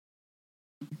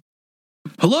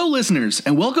Hello, listeners,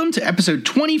 and welcome to episode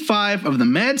 25 of the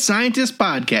Mad Scientist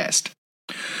Podcast.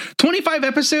 25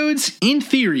 episodes, in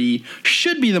theory,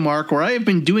 should be the mark where I have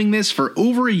been doing this for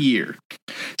over a year.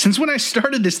 Since when I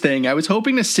started this thing, I was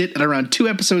hoping to sit at around 2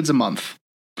 episodes a month.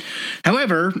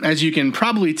 However, as you can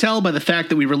probably tell by the fact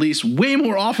that we release way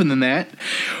more often than that,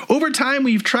 over time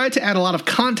we've tried to add a lot of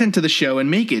content to the show and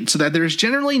make it so that there's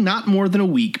generally not more than a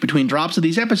week between drops of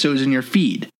these episodes in your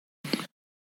feed.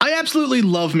 I absolutely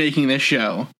love making this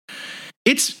show.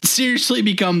 It's seriously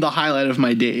become the highlight of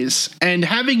my days, and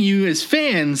having you as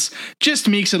fans just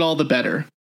makes it all the better.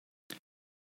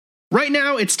 Right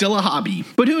now, it's still a hobby,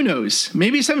 but who knows?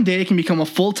 Maybe someday it can become a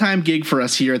full-time gig for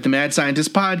us here at the Mad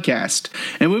Scientist Podcast,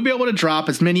 and we'll be able to drop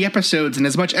as many episodes and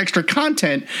as much extra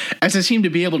content as I seem to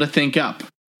be able to think up.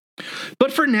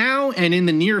 But for now, and in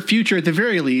the near future at the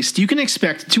very least, you can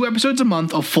expect 2 episodes a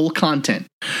month of full content,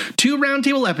 2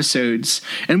 roundtable episodes,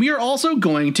 and we are also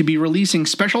going to be releasing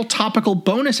special topical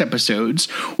bonus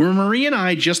episodes where Marie and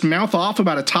I just mouth off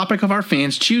about a topic of our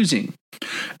fans' choosing,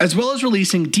 as well as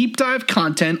releasing deep dive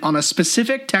content on a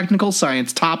specific technical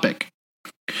science topic.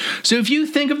 So if you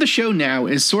think of the show now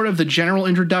as sort of the general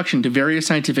introduction to various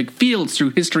scientific fields through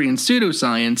history and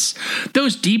pseudoscience,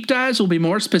 those deep dives will be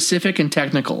more specific and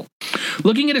technical,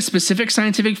 looking at a specific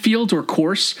scientific field or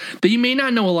course that you may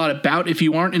not know a lot about if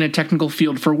you aren't in a technical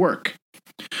field for work.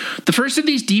 The first of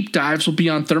these deep dives will be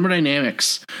on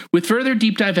thermodynamics, with further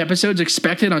deep dive episodes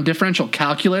expected on differential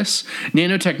calculus,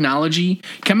 nanotechnology,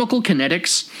 chemical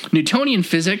kinetics, Newtonian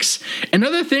physics, and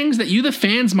other things that you the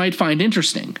fans might find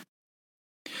interesting.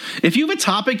 If you have a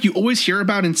topic you always hear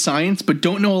about in science but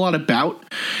don't know a lot about,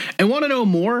 and want to know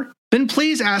more, then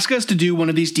please ask us to do one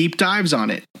of these deep dives on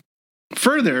it.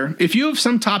 Further, if you have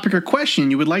some topic or question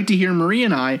you would like to hear Marie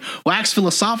and I wax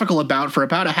philosophical about for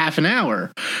about a half an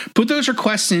hour, put those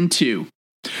requests in too.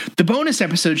 The bonus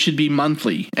episode should be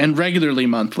monthly, and regularly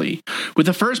monthly, with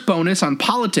the first bonus on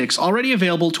politics already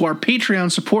available to our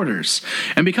Patreon supporters,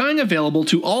 and becoming available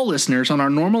to all listeners on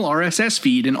our normal RSS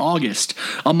feed in August,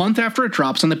 a month after it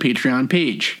drops on the Patreon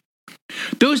page.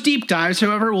 Those deep dives,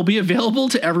 however, will be available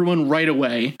to everyone right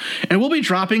away, and will be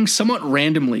dropping somewhat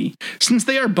randomly, since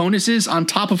they are bonuses on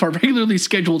top of our regularly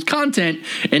scheduled content,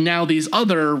 and now these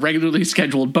other regularly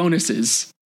scheduled bonuses.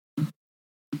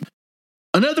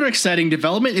 Another exciting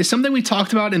development is something we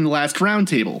talked about in the last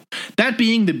roundtable, that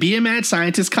being the Be a Mad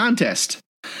Scientist contest.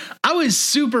 I was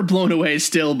super blown away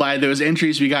still by those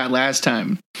entries we got last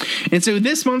time. And so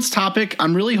this month's topic,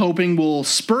 I'm really hoping will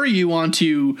spur you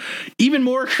onto even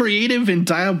more creative and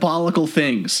diabolical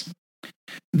things.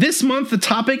 This month, the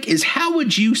topic is how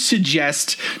would you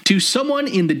suggest to someone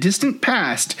in the distant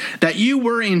past that you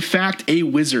were in fact a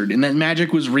wizard and that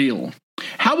magic was real?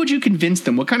 How would you convince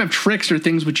them? What kind of tricks or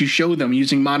things would you show them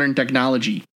using modern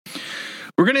technology?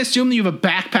 We're going to assume that you have a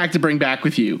backpack to bring back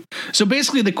with you. So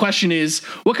basically the question is,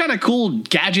 what kind of cool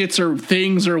gadgets or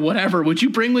things or whatever would you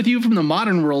bring with you from the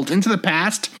modern world into the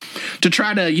past to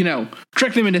try to,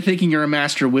 trick them into thinking you're a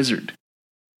master wizard?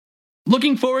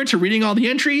 Looking forward to reading all the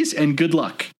entries, and good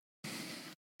luck.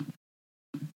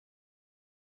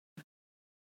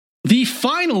 The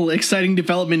final exciting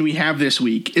development we have this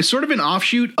week is sort of an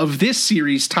offshoot of this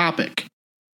series' topic.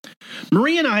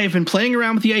 Marie and I have been playing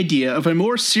around with the idea of a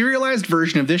more serialized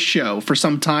version of this show for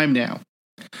some time now.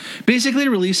 Basically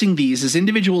releasing these as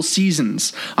individual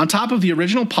seasons on top of the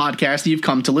original podcast that you've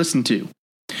come to listen to.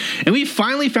 And we've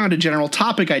finally found a general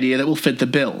topic idea that will fit the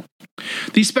bill.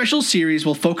 These special series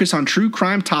will focus on true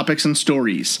crime topics and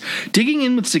stories, digging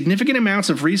in with significant amounts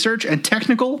of research and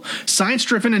technical,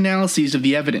 science-driven analyses of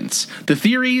the evidence, the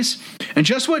theories, and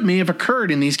just what may have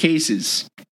occurred in these cases.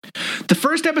 The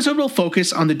first episode will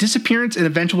focus on the disappearance and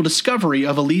eventual discovery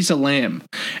of Elisa Lam,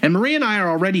 and Marie and I are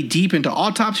already deep into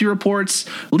autopsy reports,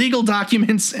 legal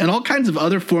documents, and all kinds of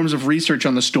other forms of research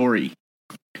on the story.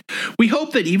 We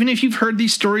hope that even if you've heard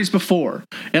these stories before,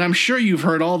 and I'm sure you've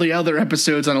heard all the other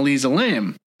episodes on Elisa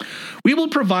Lam, we will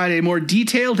provide a more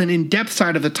detailed and in-depth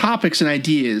side of the topics and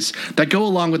ideas that go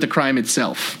along with the crime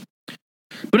itself.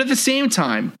 But at the same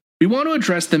time, we want to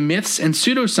address the myths and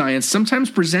pseudoscience sometimes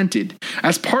presented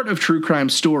as part of true crime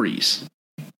stories.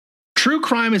 True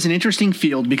crime is an interesting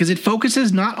field because it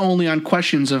focuses not only on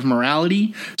questions of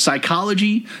morality,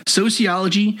 psychology,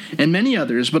 sociology, and many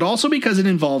others, but also because it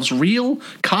involves real,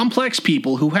 complex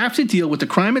people who have to deal with the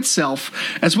crime itself,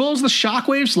 as well as the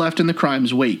shockwaves left in the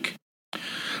crime's wake.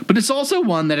 But it's also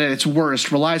one that at its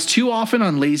worst relies too often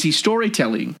on lazy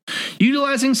storytelling,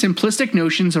 utilizing simplistic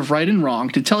notions of right and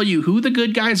wrong to tell you who the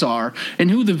good guys are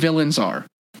and who the villains are.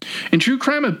 And true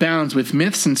crime abounds with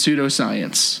myths and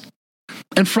pseudoscience.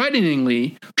 And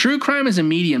frighteningly, true crime as a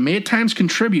medium may at times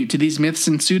contribute to these myths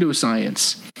and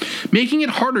pseudoscience, making it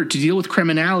harder to deal with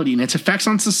criminality and its effects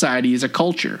on society as a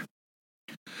culture.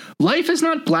 Life is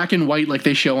not black and white like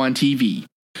they show on TV.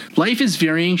 Life is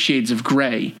varying shades of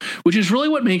gray, which is really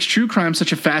what makes true crime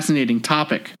such a fascinating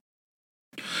topic.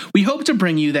 We hope to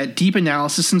bring you that deep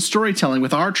analysis and storytelling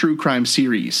with our true crime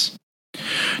series.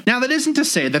 Now, that isn't to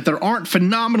say that there aren't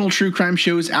phenomenal true crime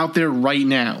shows out there right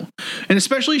now, and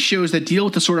especially shows that deal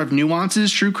with the sort of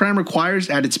nuances true crime requires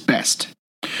at its best.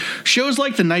 Shows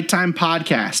like the Nighttime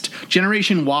Podcast,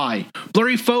 Generation Y,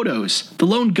 Blurry Photos, The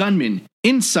Lone Gunman,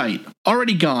 Insight,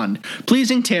 Already Gone,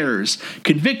 Pleasing Terrors,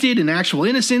 Convicted and Actual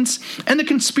Innocence, and The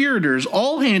Conspirators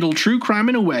all handle true crime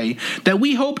in a way that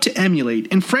we hope to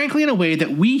emulate, and frankly in a way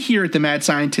that we here at The Mad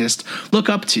Scientist look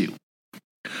up to.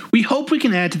 We hope we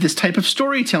can add to this type of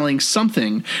storytelling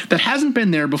something that hasn't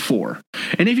been there before,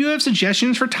 and if you have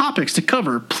suggestions for topics to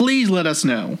cover, please let us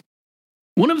know.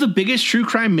 One of the biggest true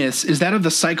crime myths is that of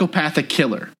the psychopathic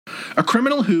killer, a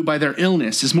criminal who, by their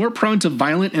illness, is more prone to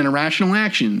violent and irrational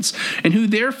actions, and who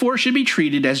therefore should be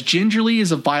treated as gingerly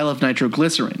as a vial of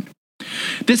nitroglycerin.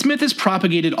 This myth is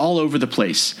propagated all over the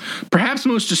place, perhaps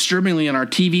most disturbingly on our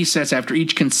TV sets after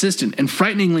each consistent and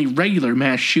frighteningly regular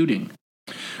mass shooting.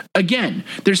 Again,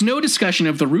 there's no discussion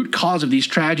of the root cause of these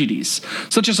tragedies,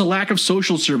 such as a lack of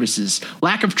social services,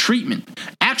 lack of treatment,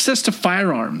 access to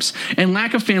firearms, and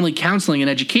lack of family counseling and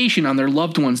education on their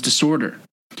loved one's disorder.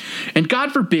 And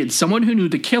God forbid someone who knew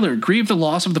the killer grieve the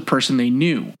loss of the person they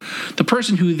knew, the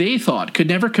person who they thought could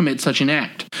never commit such an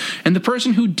act, and the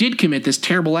person who did commit this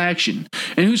terrible action,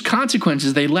 and whose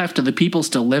consequences they left to the people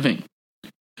still living.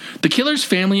 The killer's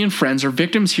family and friends are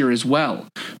victims here as well,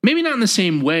 maybe not in the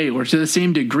same way or to the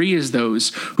same degree as those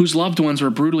whose loved ones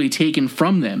were brutally taken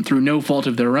from them through no fault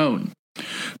of their own.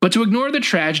 But to ignore the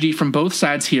tragedy from both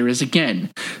sides here is,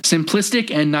 again, simplistic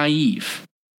and naive.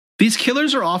 These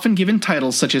killers are often given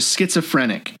titles such as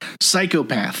schizophrenic,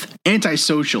 psychopath,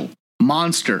 antisocial,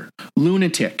 monster,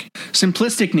 lunatic,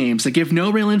 simplistic names that give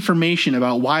no real information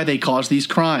about why they caused these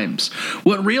crimes,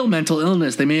 what real mental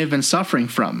illness they may have been suffering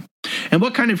from, and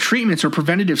what kind of treatments or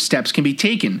preventative steps can be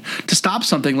taken to stop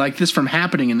something like this from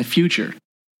happening in the future.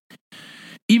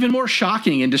 Even more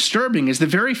shocking and disturbing is the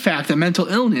very fact that mental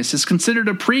illness is considered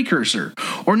a precursor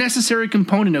or necessary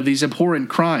component of these abhorrent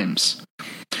crimes.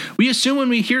 We assume when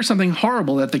we hear something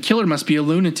horrible that the killer must be a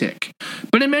lunatic,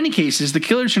 but in many cases the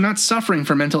killers are not suffering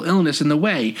from mental illness in the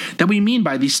way that we mean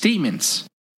by these statements.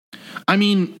 I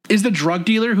mean, is the drug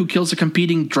dealer who kills a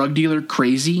competing drug dealer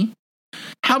crazy?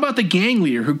 How about the gang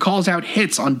leader who calls out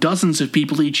hits on dozens of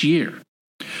people each year?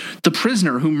 The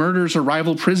prisoner who murders a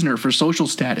rival prisoner for social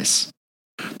status?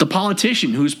 The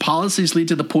politician whose policies lead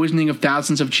to the poisoning of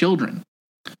thousands of children?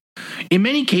 In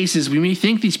many cases, we may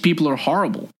think these people are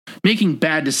horrible, making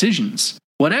bad decisions,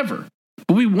 whatever,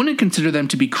 but we wouldn't consider them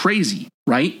to be crazy,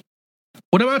 right?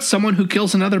 What about someone who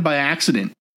kills another by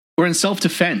accident, or in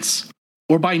self-defense,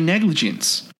 or by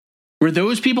negligence? Were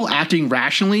those people acting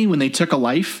rationally when they took a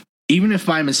life, even if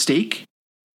by mistake?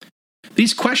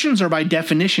 These questions are by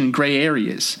definition gray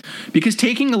areas, because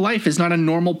taking a life is not a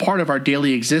normal part of our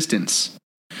daily existence.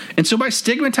 And so by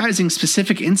stigmatizing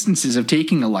specific instances of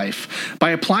taking a life,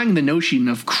 by applying the notion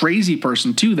of crazy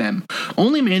person to them,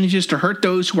 only manages to hurt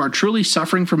those who are truly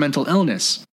suffering from mental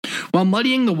illness, while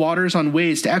muddying the waters on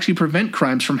ways to actually prevent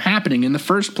crimes from happening in the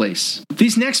first place.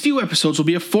 These next few episodes will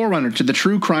be a forerunner to the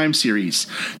True Crime series,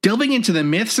 delving into the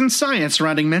myths and science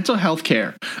surrounding mental health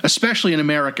care, especially in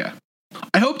America.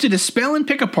 I hope to dispel and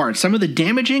pick apart some of the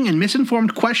damaging and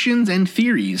misinformed questions and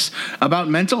theories about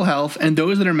mental health and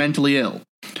those that are mentally ill,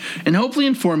 and hopefully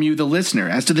inform you, the listener,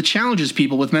 as to the challenges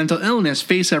people with mental illness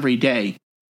face every day.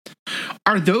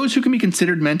 Are those who can be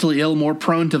considered mentally ill more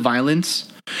prone to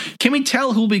violence? Can we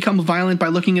tell who will become violent by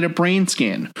looking at a brain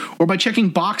scan, or by checking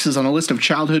boxes on a list of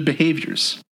childhood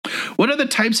behaviors? What are the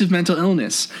types of mental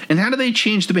illness, and how do they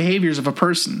change the behaviors of a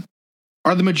person?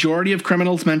 Are the majority of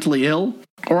criminals mentally ill,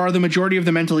 or are the majority of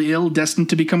the mentally ill destined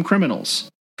to become criminals?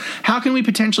 How can we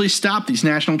potentially stop these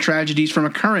national tragedies from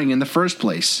occurring in the first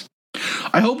place?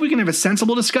 I hope we can have a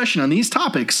sensible discussion on these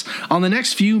topics on the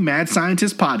next few Mad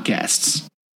Scientist podcasts.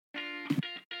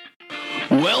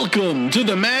 Welcome to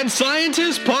the Mad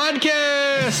Scientist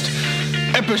Podcast,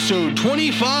 Episode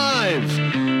 25,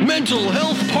 Mental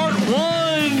Health Part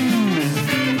 1.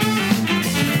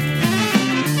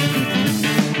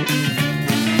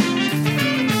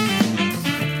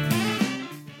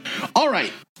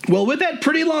 Alright, well, with that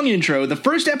pretty long intro, the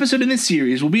first episode in this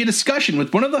series will be a discussion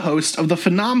with one of the hosts of the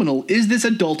phenomenal Is This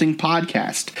Adulting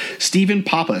podcast, Stephen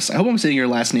Pappas. I hope I'm saying your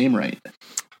last name right.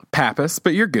 Pappas,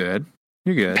 but you're good.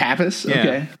 You're good. Pappas? Yeah,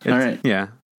 okay. All right. Yeah.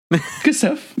 Good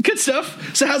stuff. Good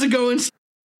stuff. So how's it going?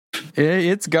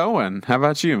 It's going. How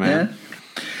about you, man?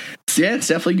 Yeah, it's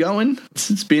definitely going.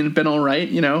 It's been all right,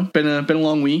 you know. Been a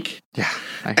long week. Yeah.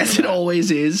 As it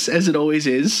always is.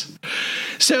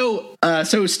 So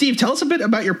Steve, tell us a bit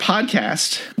about your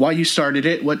podcast, why you started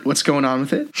it, what's going on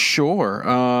with it. Sure.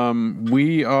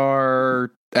 We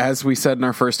are, as we said in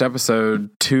our first episode,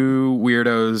 two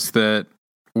weirdos that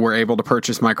were able to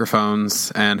purchase microphones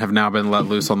and have now been let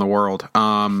loose on the world.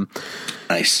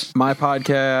 Nice. My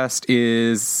podcast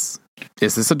is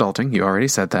this adulting? You already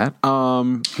said that.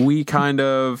 We kind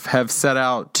of have set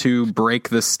out to break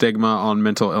the stigma on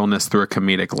mental illness through a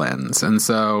comedic lens. And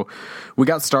so we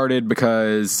got started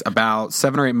because about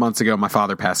 7 or 8 months ago, my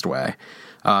father passed away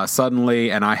suddenly,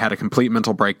 and I had a complete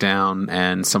mental breakdown,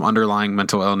 and some underlying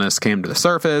mental illness came to the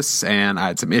surface, and I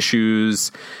had some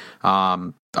issues,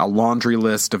 a laundry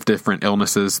list of different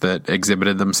illnesses that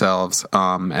exhibited themselves.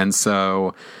 And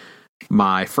so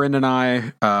my friend and I,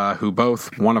 who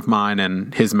both, one of mine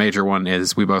and his major one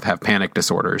is we both have panic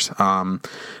disorders,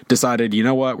 decided, you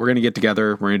know what, we're going to get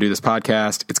together. We're going to do this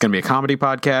podcast. It's going to be a comedy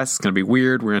podcast. It's going to be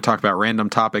weird. We're going to talk about random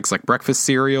topics like breakfast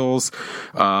cereals,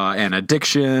 and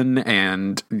addiction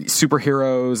and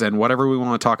superheroes and whatever we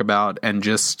want to talk about, and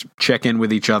just check in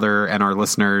with each other and our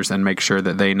listeners and make sure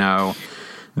that they know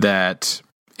that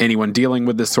anyone dealing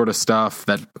with this sort of stuff,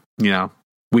 that, you know,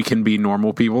 we can be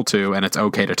normal people too, and it's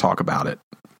okay to talk about it.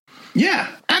 Yeah,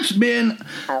 man,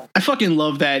 I fucking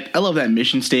love that. I love that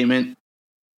mission statement.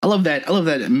 I love that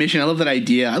mission. I love that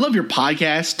idea. I love your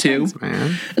podcast too. Thanks,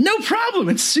 man. No problem.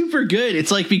 It's super good.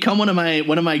 It's like become one of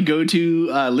my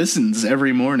go-to listens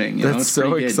every morning. You know? That's it's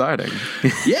so exciting.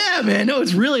 Yeah, man. No,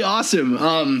 it's really awesome.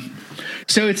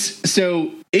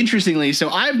 So interestingly, so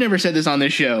I've never said this on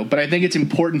this show, but I think it's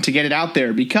important to get it out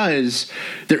there because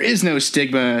there is no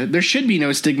stigma. There should be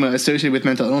no stigma associated with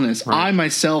mental illness. Right. I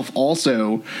myself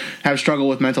also have struggled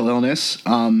with mental illness.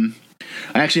 I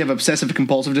actually have obsessive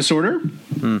compulsive disorder.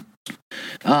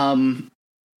 And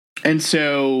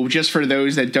so just for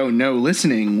those that don't know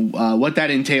listening, what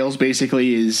that entails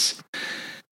basically is,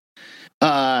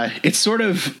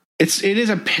 it is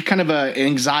a kind of a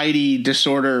anxiety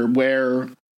disorder where,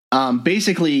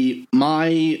 basically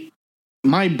my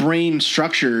brain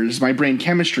structures, my brain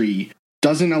chemistry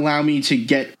doesn't allow me to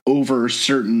get over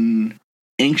certain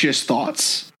anxious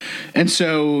thoughts. And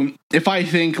so if I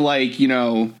think like, you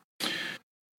know,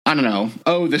 I don't know,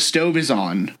 oh, the stove is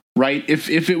on, right? If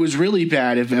it was really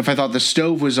bad, if I thought the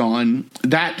stove was on,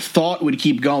 that thought would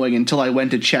keep going until I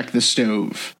went to check the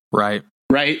stove. Right.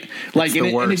 Like, it's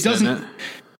the worst, and it doesn't, isn't it?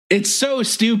 It's so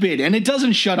stupid, and it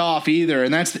doesn't shut off either.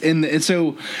 And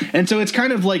so it's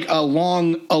kind of like it's a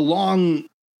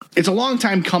long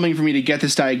time coming for me to get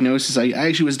this diagnosis. I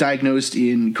actually was diagnosed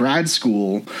in grad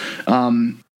school,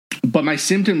 but my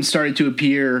symptoms started to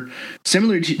appear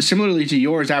similarly to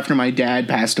yours after my dad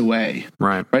passed away.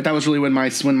 Right. That was really when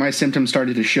my symptoms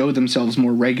started to show themselves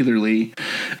more regularly.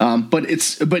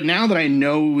 But now that I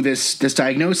know this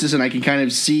diagnosis, and I can kind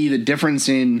of see the difference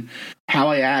in how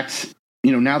I act,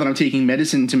 you know, now that I'm taking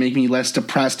medicine to make me less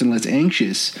depressed and less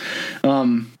anxious,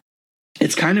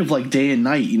 it's kind of like day and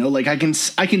night, you know, like I can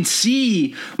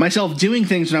see myself doing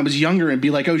things when I was younger and be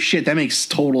like, oh shit, that makes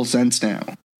total sense now.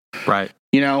 Right.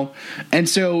 You know? And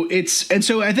so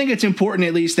I think it's important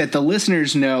at least that the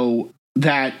listeners know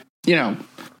that, you know,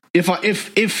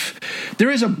 if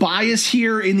there is a bias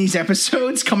here in these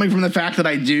episodes coming from the fact that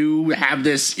I do have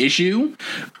this issue,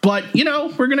 but you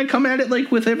know, we're going to come at it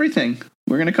like with everything.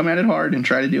 We're going to come at it hard and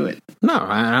try to do it. No,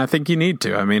 I think you need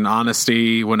to. I mean,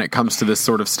 honesty when it comes to this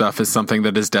sort of stuff is something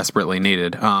that is desperately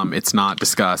needed. It's not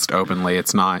discussed openly.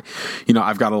 It's not, you know,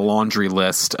 I've got a laundry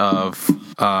list of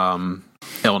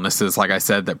illnesses, like I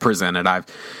said, that presented. I've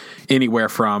anywhere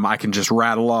from, I can just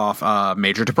rattle off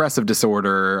major depressive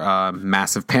disorder,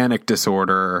 massive panic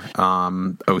disorder,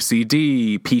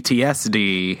 OCD,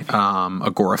 PTSD,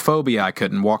 agoraphobia. I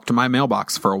couldn't walk to my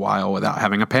mailbox for a while without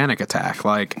having a panic attack.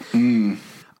 Like,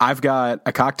 I've got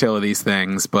a cocktail of these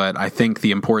things, but I think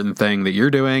the important thing that you're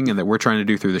doing and that we're trying to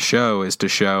do through the show is to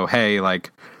show, hey,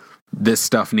 like, this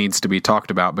stuff needs to be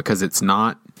talked about because it's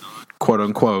not, quote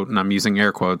unquote, and I'm using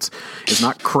air quotes, it's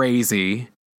not crazy.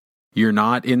 You're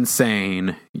not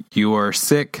insane. You are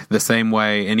sick the same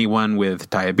way anyone with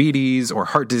diabetes or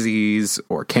heart disease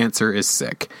or cancer is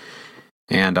sick.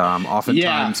 And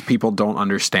oftentimes people don't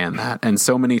understand that. And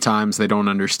so many times they don't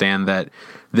understand that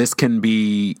this can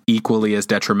be equally as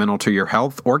detrimental to your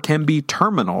health or can be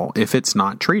terminal if it's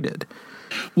not treated.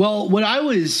 Well,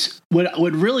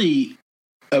 what really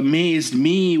amazed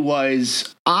me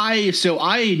was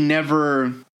I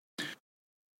never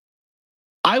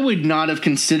I would not have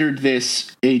considered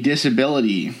this a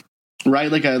disability,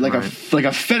 right? Like a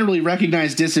federally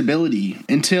recognized disability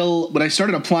until when I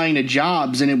started applying to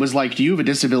jobs, and it was like, do you have a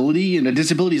disability? And a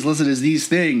disability is listed as these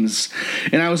things,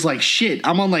 and I was like, shit,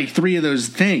 I'm on like 3 of those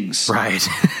things, right?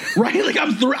 Right? Like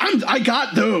I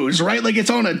got those, right? Like it's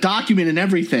on a document and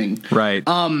everything, right?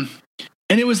 And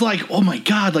it was like, oh my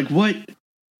god, like what?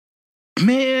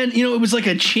 Man, it was like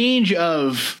a change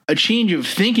of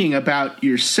thinking about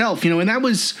yourself, and that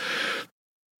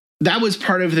was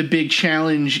part of the big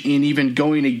challenge in even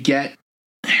going to get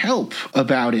help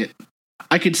about it.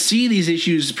 I could see these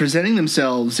issues presenting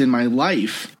themselves in my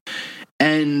life,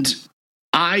 and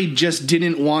I just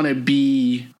didn't want to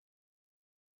be,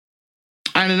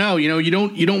 I don't know, you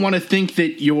don't want to think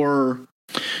that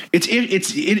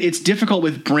it's difficult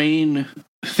with brain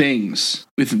things,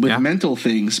 with mental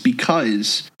things,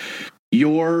 because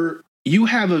you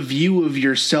have a view of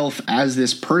yourself as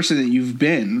this person that you've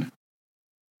been,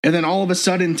 and then all of a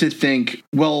sudden to think,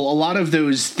 well, a lot of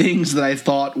those things that I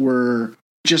thought were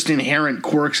just inherent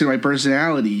quirks in my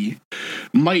personality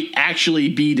might actually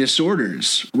be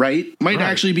disorders, right? Might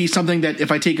actually be something that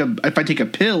if I take a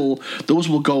pill, those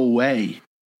will go away.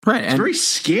 Right. It's very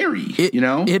scary,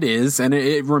 It is, and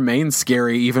it remains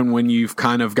scary even when you've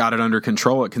kind of got it under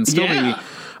control. It can still be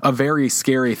a very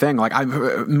scary thing. Like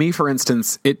for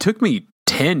instance, it took me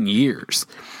 10 years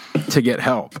to get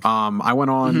help. I went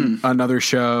on another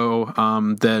show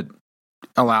that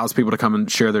allows people to come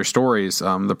and share their stories,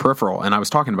 The Peripheral, and I was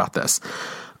talking about this.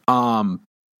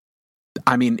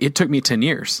 It took me 10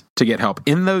 years to get help.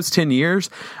 In those 10 years,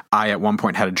 I at one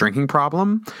point had a drinking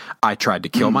problem. I tried to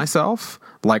kill myself.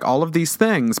 Like all of these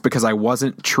things because I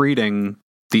wasn't treating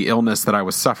the illness that I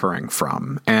was suffering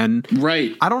from. And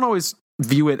I don't always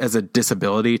view it as a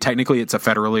disability. Technically, it's a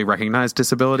federally recognized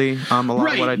disability. A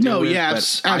lot of what I do. No, but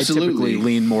absolutely. I typically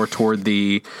lean more toward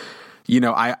the,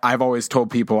 I've always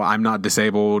told people I'm not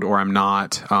disabled, or I'm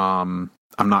not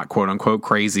quote unquote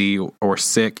crazy or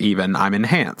sick. Even I'm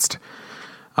enhanced.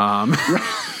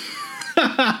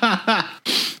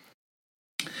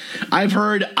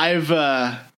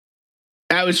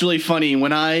 That was really funny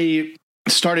when I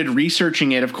started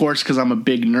researching it, of course, because I'm a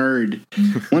big nerd.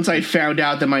 Once I found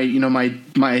out that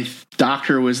my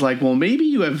doctor was like, well, maybe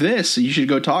you have this, so you should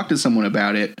go talk to someone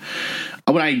about it.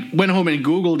 When I went home and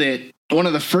Googled it, one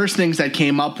of the first things that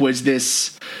came up was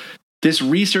this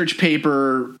research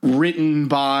paper written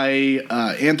by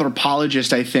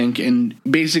anthropologist, I think, and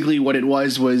basically what it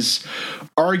was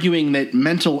arguing that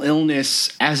mental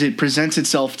illness as it presents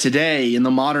itself today in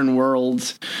the modern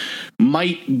world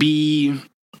might be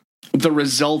the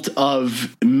result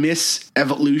of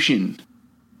misevolution.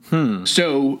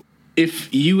 So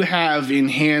if you have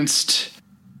enhanced,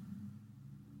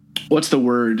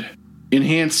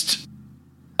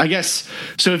 I guess,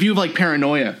 so if you have like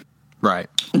paranoia, right,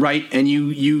 and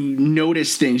you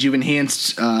notice things, you've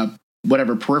enhanced not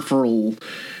peripheral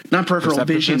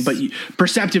vision, but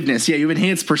perceptiveness. Yeah, you've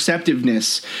enhanced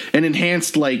perceptiveness and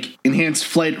enhanced flight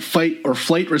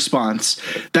response.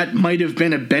 That might have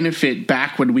been a benefit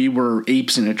back when we were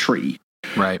apes in a tree.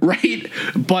 Right.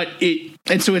 But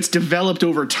so it's developed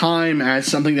over time as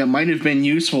something that might have been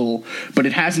useful, but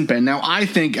it hasn't been. Now, I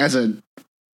think as a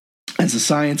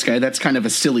science guy, that's kind of a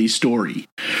silly story,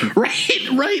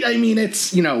 right? I mean,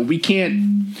 it's, we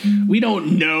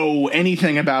don't know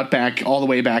anything about all the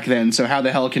way back then. So how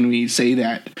the hell can we say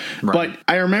that? Right. But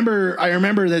I remember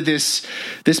that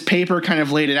this paper kind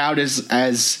of laid it out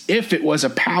as if it was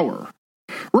a power.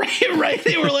 Right.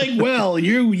 They were like, well,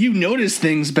 you notice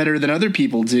things better than other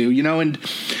people do, and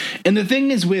the thing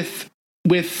is with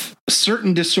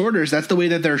certain disorders, that's the way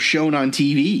that they're shown on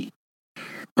TV.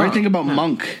 Right. Think about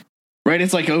Monk. Right,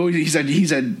 it's like, oh, he's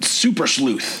a super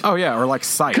sleuth. Oh yeah, or like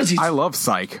Psych. I love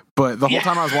Psych, but the whole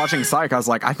time I was watching Psych, I was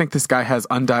like, I think this guy has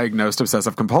undiagnosed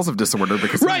obsessive compulsive disorder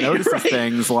because he notices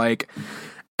things like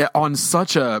on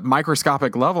such a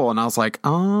microscopic level, and I was like,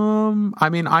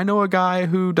 I know a guy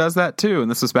who does that too, and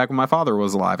this was back when my father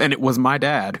was alive, and it was my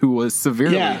dad who was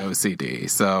severely OCD.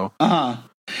 So,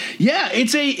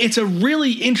 it's a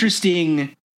really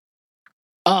interesting.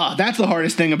 That's the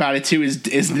hardest thing about it too,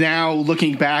 is now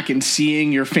looking back and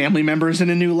seeing your family members in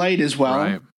a new light as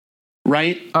well.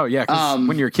 Right? Oh yeah, because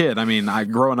when you're a kid,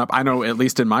 growing up, I know at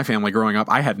least in my family growing up,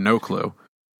 I had no clue.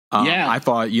 I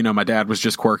thought, my dad was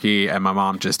just quirky and my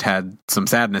mom just had some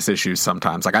sadness issues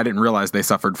sometimes. Like I didn't realize they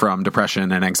suffered from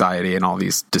depression and anxiety and all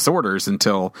these disorders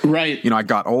until, I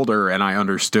got older and I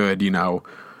understood,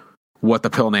 what the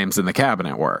pill names in the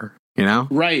cabinet were,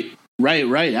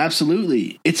 Right.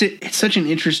 Absolutely. It's such an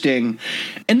interesting,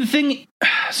 and the thing,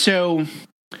 so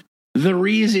the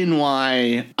reason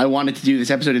why I wanted to do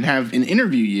this episode and have and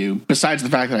interview you, besides the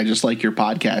fact that I just like your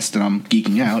podcast and I'm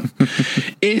geeking out,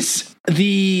 is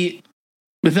the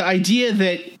idea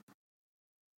that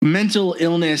mental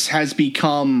illness has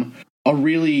become a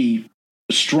really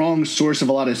strong source of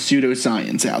a lot of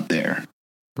pseudoscience out there.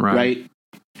 Right?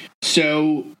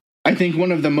 So I think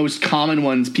one of the most common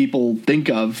ones people think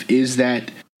of is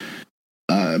that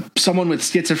someone with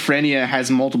schizophrenia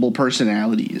has multiple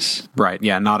personalities. Right.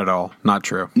 Yeah, not at all. Not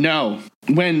true. No.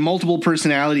 When multiple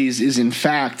personalities is in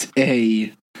fact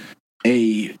a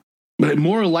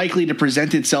more likely to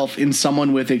present itself in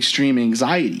someone with extreme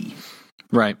anxiety.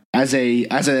 Right. As a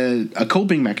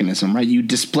coping mechanism, right? You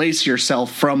displace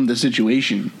yourself from the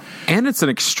situation. And it's an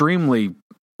extremely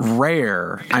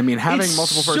rare. I mean, having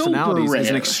multiple personalities is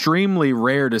an extremely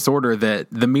rare disorder that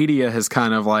the media has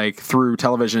kind of like through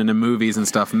television and movies and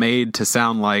stuff made to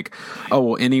sound like, oh,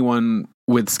 well, anyone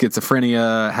with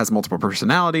schizophrenia has multiple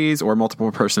personalities, or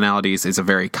multiple personalities is a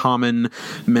very common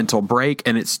mental break.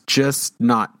 And it's just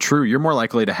not true. You're more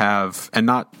likely to have, and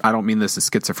not, I don't mean this as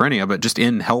schizophrenia, but just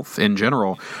in health in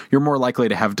general, you're more likely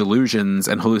to have delusions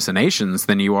and hallucinations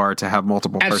than you are to have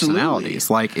multiple personalities.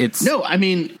 Like it's no, I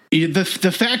mean,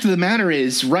 the fact of the matter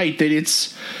is, right, that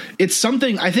it's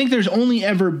something. I think there's only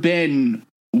ever been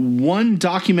one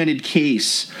documented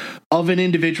case of an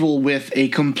individual with a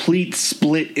complete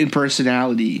split in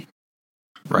personality,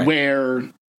 where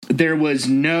there was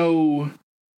no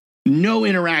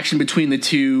interaction between the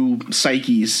two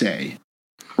psyches, say,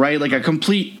 right? Like a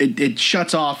complete, it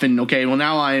shuts off and, okay, well,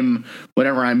 now I'm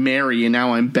whatever, I'm Mary and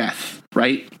now I'm Beth,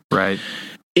 right? Right.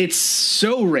 It's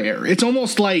so rare. It's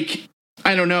almost like,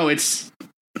 I don't know, it's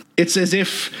as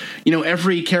if, you know,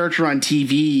 every character on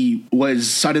TV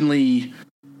was suddenly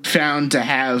found to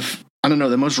have, I don't know,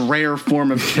 the most rare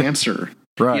form of cancer.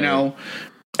 Right. You know,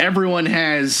 everyone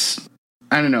has,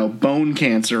 I don't know, bone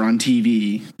cancer on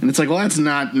TV. And it's like, well, it's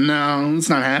not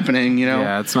happening, you know?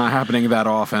 Yeah, it's not happening that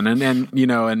often. And you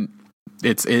know, and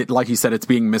it's like you said, it's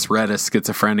being misread as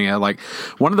schizophrenia. Like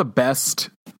one of the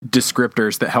best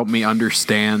descriptors that helped me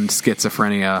understand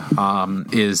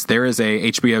schizophrenia is there is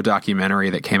a HBO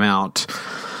documentary that came out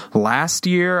last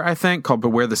year, I think, called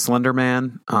Beware the Slender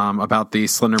Man, about the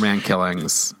Slender Man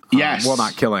killings. Yes. Well,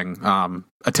 not killing,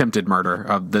 attempted murder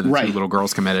of the two little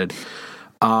girls committed.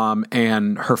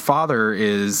 And her father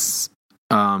is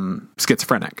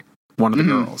schizophrenic, one of the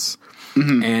girls.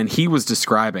 Mm-hmm. And he was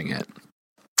describing it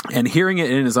and hearing it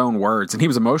in his own words, and he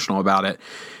was emotional about it.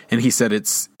 And he said,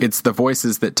 it's the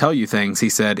voices that tell you things. He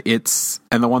said,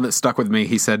 and the one that stuck with me,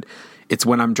 he said, it's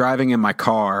when I'm driving in my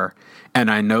car and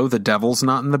I know the devil's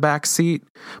not in the back seat,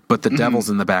 but the devil's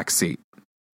in the back seat.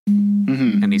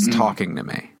 Mm-hmm. And he's talking to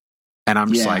me. And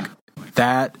I'm just like,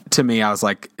 that to me, I was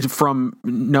like, from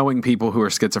knowing people who are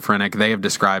schizophrenic, they have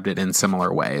described it in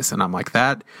similar ways. And I'm like,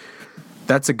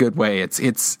 that's a good way.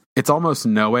 It's almost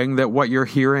knowing that what you're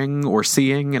hearing or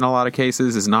seeing in a lot of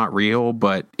cases is not real,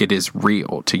 but it is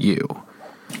real to you.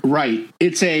 Right.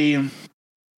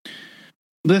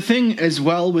 The thing as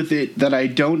well with it that I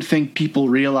don't think people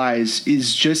realize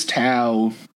is just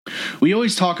how we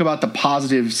always talk about the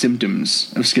positive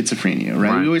symptoms of schizophrenia,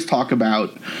 right? We always talk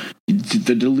about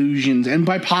the delusions, and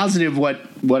by positive,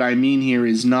 what I mean here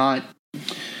is not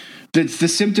the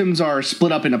symptoms are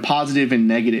split up into positive and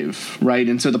negative, right?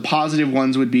 And so the positive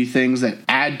ones would be things that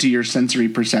add to your sensory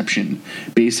perception,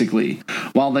 basically,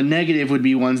 while the negative would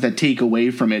be ones that take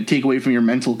away from your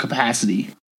mental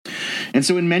capacity. And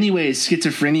so in many ways,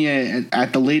 schizophrenia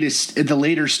at the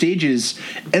later stages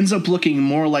ends up looking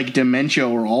more like dementia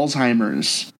or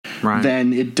Alzheimer's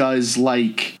than it does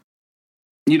like,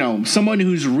 you know, someone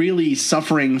who's really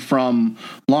suffering from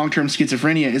long-term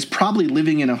schizophrenia is probably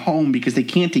living in a home because they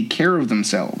can't take care of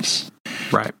themselves.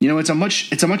 Right. You know, it's a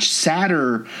much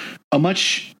sadder, a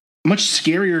much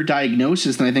scarier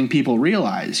diagnosis than I think people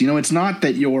realize. You know, it's not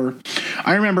that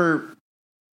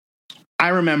I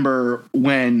remember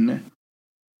when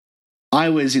I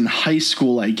was in high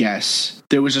school, I guess,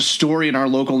 there was a story in our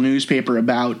local newspaper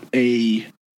about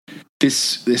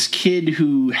this kid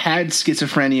who had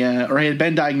schizophrenia, or had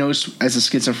been diagnosed as a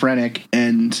schizophrenic,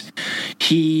 and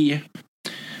he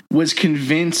was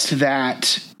convinced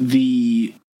that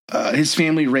his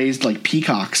family raised like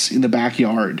peacocks in the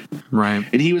backyard. Right.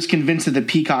 And he was convinced that the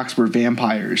peacocks were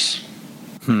vampires.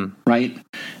 Right.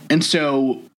 And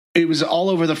so it was all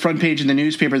over the front page of the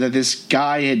newspaper that this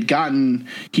guy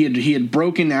he had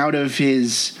broken out of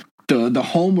the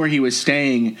home where he was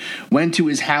staying, went to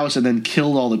his house, and then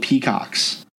killed all the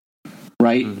peacocks.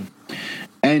 Right.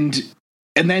 And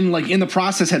then like in the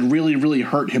process had really, really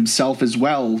hurt himself as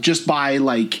well, just by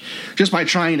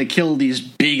trying to kill these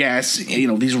big ass,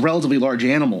 these relatively large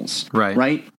animals.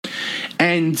 Right.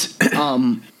 And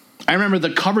I remember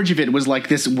the coverage of it was like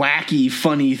this wacky,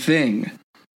 funny thing,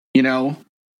 Yeah.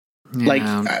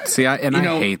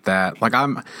 I hate that. Like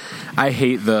I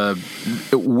hate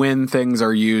when things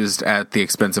are used at the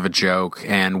expense of a joke,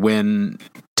 and when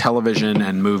television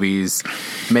and movies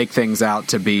make things out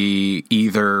to be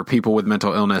either people with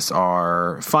mental illness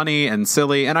are funny and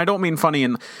silly. And I don't mean funny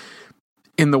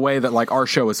in the way that like our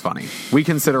show is funny. We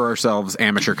consider ourselves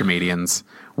amateur comedians.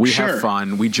 We have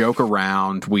fun. We joke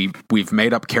around. We've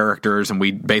made up characters, and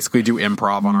we basically do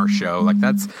improv on our show. Like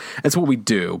that's what we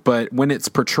do. But when it's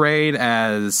portrayed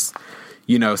as,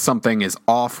 something is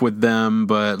off with them,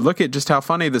 but look at just how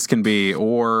funny this can be,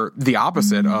 or the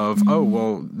opposite of, oh,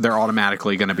 well, they're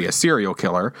automatically going to be a serial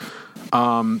killer.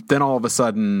 Then all of a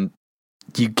sudden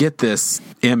you get this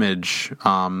image,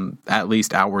 at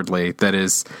least outwardly, that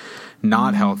is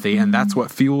not healthy, and that's what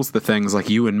fuels the things like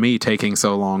you and me taking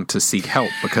so long to seek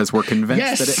help, because we're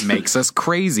convinced that it makes us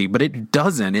crazy, but it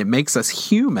doesn't. It makes us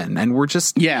human, and we're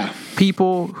just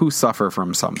people who suffer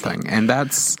from something, and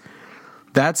that's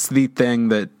the thing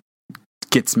that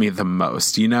gets me the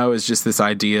most, is just this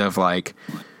idea of like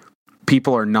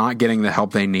people are not getting the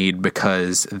help they need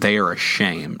because they are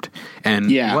ashamed. And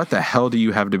what the hell do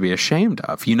you have to be ashamed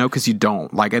of? Because you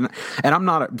don't. Like, and I'm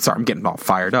not sorry, I'm getting all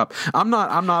fired up. I'm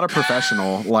not a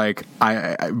professional. Like,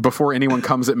 I before anyone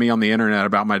comes at me on the internet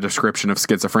about my description of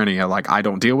schizophrenia, like, I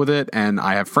don't deal with it, and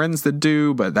I have friends that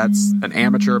do, but that's an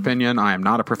amateur opinion. I am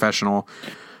not a professional.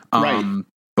 Right.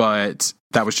 But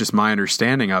that was just my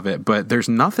understanding of it. But there's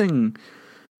nothing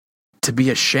to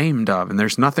be ashamed of, and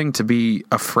there's nothing to be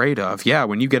afraid of. Yeah,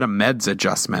 when you get a meds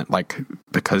adjustment, like,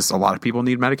 because a lot of people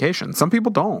need medication. Some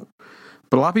people don't,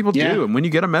 but a lot of people do. And when you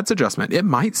get a meds adjustment, it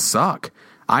might suck.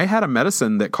 I had a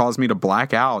medicine that caused me to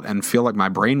black out and feel like my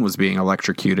brain was being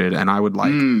electrocuted, and I would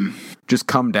like just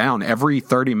come down. Every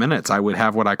 30 minutes, I would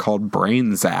have what I called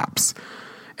brain zaps.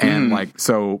 And like,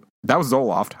 so that was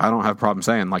Zoloft. I don't have a problem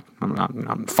saying, like,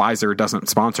 Pfizer doesn't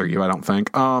sponsor you, I don't think.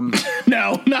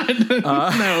 No,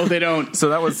 they don't. So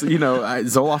that was,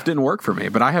 Zoloft didn't work for me,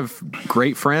 but I have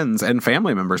great friends and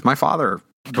family members. My father,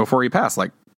 before he passed,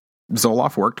 like,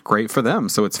 Zoloft worked great for them.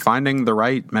 So it's finding the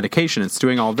right medication. It's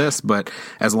doing all this. But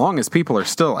as long as people are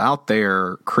still out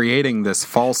there creating this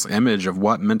false image of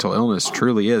what mental illness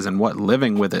truly is and what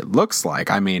living with it looks like,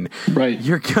 I mean,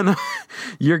 you're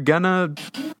gonna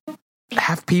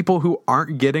have people who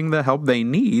aren't getting the help they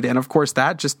need. And of course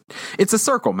it's a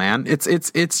circle, man.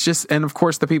 It's just, and of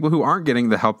course the people who aren't getting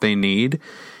the help they need,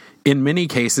 in many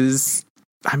cases,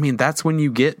 I mean, that's when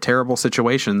you get terrible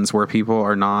situations where people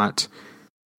are not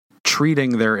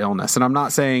treating their illness. And I'm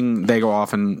not saying they go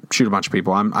off and shoot a bunch of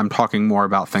people. I'm talking more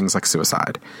about things like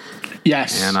suicide.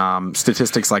 Yes. And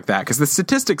statistics like that, because the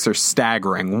statistics are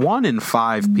staggering. 1 in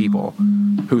 5 people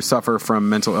who suffer from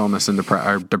mental illness and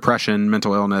depression,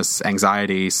 mental illness,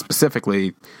 anxiety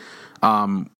specifically,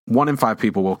 1 in 5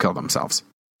 people will kill themselves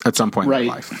at some point in their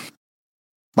life.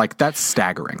 Like, that's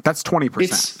staggering. That's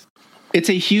 20%. It's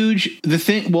a huge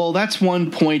that's one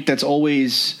point that's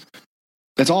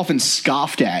often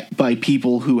scoffed at by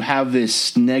people who have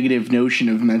this negative notion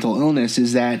of mental illness,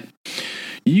 is that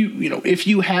if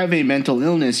you have a mental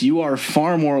illness, you are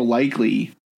far more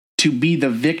likely to be the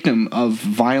victim of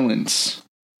violence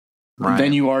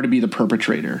than you are to be the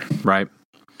perpetrator. Right.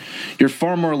 You're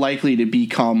far more likely to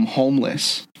become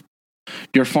homeless.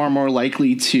 You're far more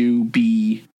likely to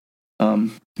be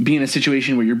in a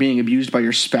situation where you're being abused by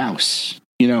your spouse.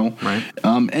 Right.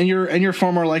 And you're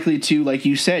far more likely to, like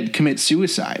you said, commit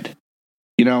suicide.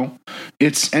 And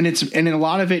a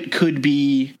lot of it could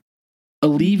be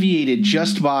alleviated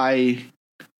just by,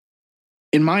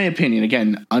 in my opinion,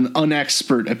 again, an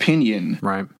unexpert opinion.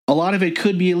 Right. A lot of it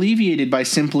could be alleviated by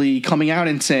simply coming out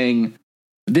and saying,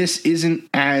 this isn't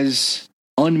as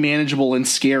unmanageable and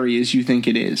scary as you think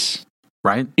it is.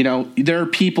 Right. There are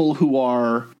people who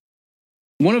are,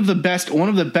 one of the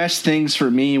best things for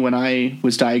me when I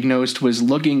was diagnosed was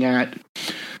looking at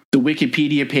the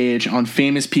Wikipedia page on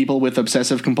famous people with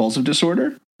obsessive compulsive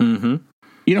disorder. Mm-hmm.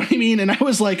 You know what I mean? And I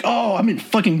was like, oh, I'm in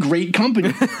fucking great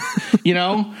company.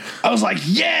 I was like,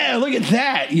 yeah, look at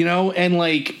that, and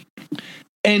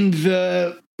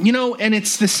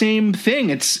it's the same thing.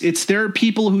 It's there are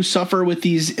people who suffer with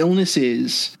these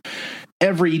illnesses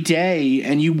every day,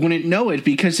 and you wouldn't know it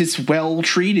because it's well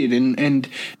treated, and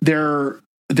they're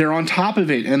on top of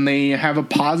it, and they have a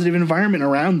positive environment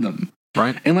around them.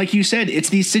 Right. And like you said, it's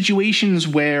these situations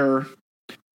where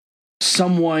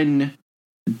someone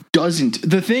doesn't.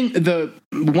 The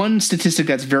one statistic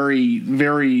that's very,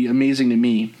 very amazing to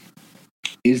me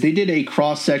is they did a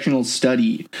cross-sectional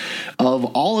study of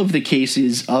all of the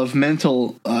cases of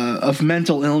mental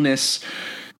illness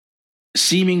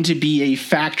seeming to be a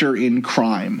factor in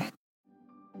crime.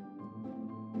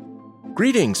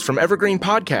 Greetings from Evergreen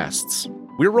Podcasts.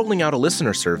 We're rolling out a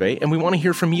listener survey, and we want to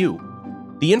hear from you.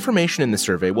 The information in the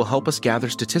survey will help us gather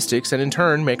statistics and in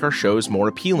turn make our shows more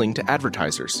appealing to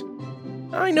advertisers.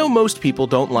 I know most people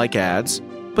don't like ads,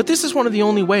 but this is one of the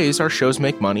only ways our shows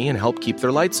make money and help keep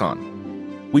their lights on.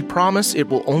 We promise it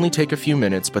will only take a few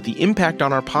minutes, but the impact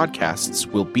on our podcasts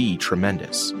will be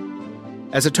tremendous.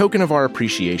 As a token of our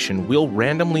appreciation, we'll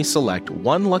randomly select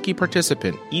one lucky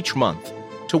participant each month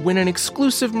to win an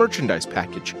exclusive merchandise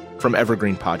package from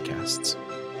Evergreen Podcasts.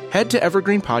 Head to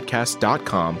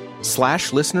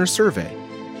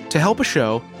evergreenpodcast.com/listenersurvey to help a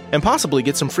show and possibly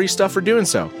get some free stuff for doing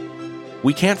so.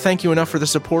 We can't thank you enough for the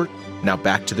support. Now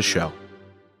back to the show.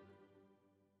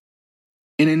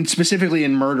 And specifically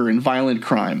in murder and violent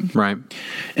crime. Right.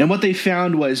 And what they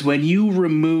found was when you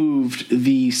removed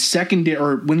the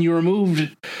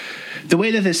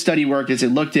way that this study worked is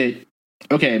it looked at,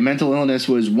 okay, mental illness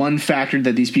was one factor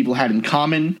that these people had in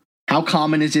common. How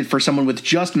common is it for someone with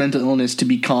just mental illness to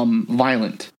become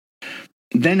violent?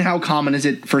 Then how common is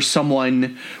it for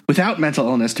someone without mental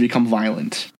illness to become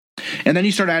violent? And then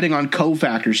you start adding on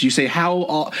cofactors. You say,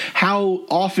 how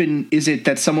often is it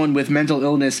that someone with mental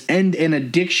illness and an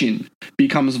addiction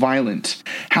becomes violent?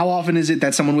 How often is it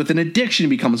that someone with an addiction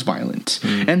becomes violent?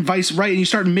 And right. And you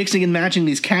start mixing and matching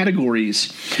these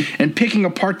categories and picking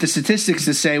apart the statistics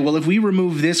to say, well, if we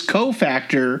remove this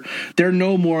cofactor, they're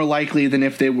no more likely than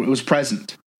if it was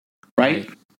present. Right?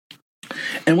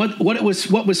 And what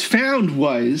was found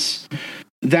was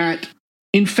that,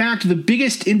 in fact, the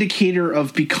biggest indicator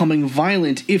of becoming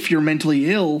violent if you're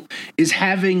mentally ill is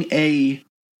having a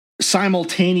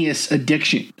simultaneous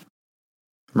addiction.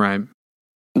 Right.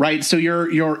 Right. So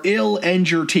you're ill and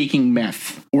you're taking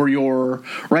meth, or you're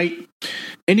right.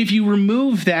 And if you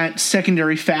remove that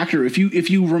secondary factor, if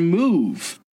you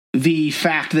remove the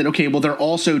fact that, okay, well, they're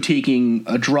also taking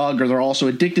a drug or they're also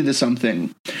addicted to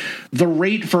something, the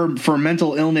rate for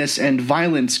mental illness and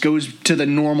violence goes to the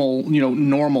normal,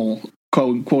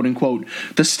 quote unquote,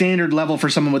 the standard level for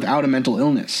someone without a mental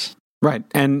illness. Right.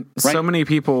 And so many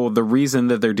people, the reason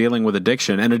that they're dealing with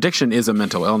addiction, and addiction is a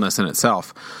mental illness in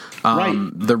itself.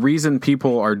 The reason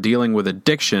people are dealing with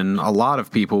addiction, a lot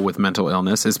of people with mental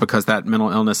illness, is because that mental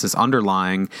illness is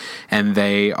underlying and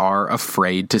they are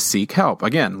afraid to seek help.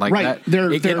 Again, like that,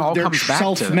 it all comes back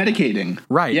to self-medicating.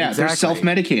 Right. Yeah, exactly. They're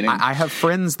self-medicating. I have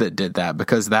friends that did that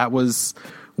because that was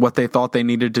what they thought they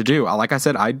needed to do. Like I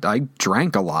said, I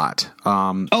drank a lot.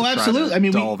 Absolutely. I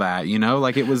mean, all that,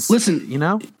 like it was,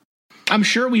 I'm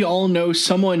sure we all know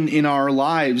someone in our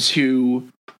lives who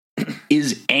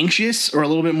is anxious or a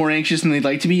little bit more anxious than they'd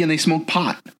like to be, and they smoke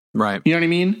pot. Right. You know what I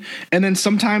mean? And then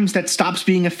sometimes that stops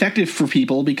being effective for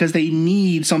people because they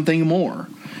need something more,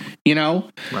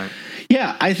 Right.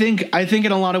 Yeah, I think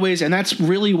in a lot of ways, and that's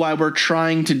really why we're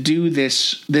trying to do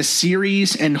this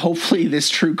series and hopefully this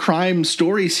true crime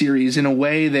story series in a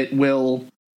way that will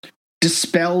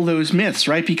dispel those myths,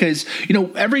 right? Because,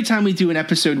 every time we do an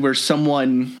episode where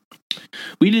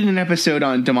we did an episode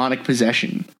on demonic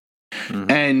possession.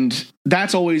 Mm-hmm. And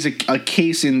that's always a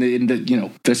case in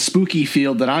the spooky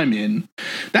field that I'm in.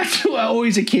 That's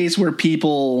always a case where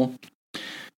people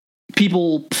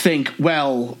think,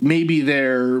 well, maybe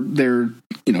they're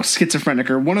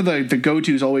schizophrenic, or one of the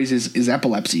go-tos always is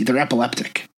epilepsy. They're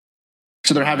epileptic.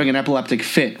 So they're having an epileptic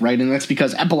fit, right? And that's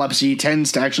because epilepsy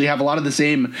tends to actually have a lot of the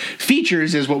same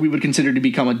features as what we would consider to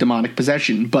become a demonic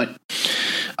possession. But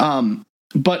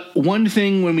one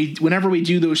thing whenever we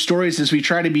do those stories is we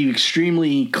try to be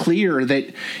extremely clear that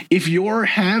if you're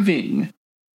having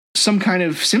some kind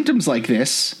of symptoms like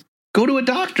this, go to a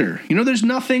doctor. There's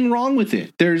nothing wrong with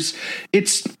it.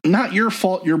 It's not your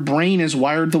fault. Your brain is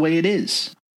wired the way it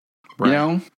is,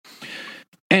 right.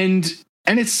 And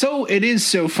it is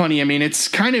so funny. I mean, it's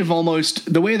kind of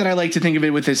almost the way that I like to think of it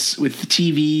with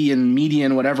TV and media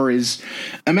and whatever is,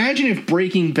 imagine if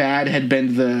Breaking Bad had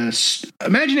been the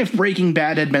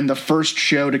first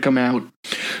show to come out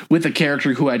with a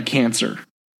character who had cancer.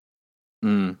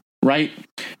 Right?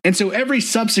 And so every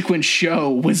subsequent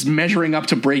show was measuring up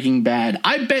to Breaking Bad.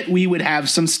 I bet we would have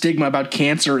some stigma about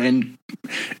cancer and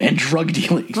drug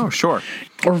dealing. Oh, sure.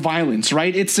 Or violence,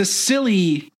 right? It's just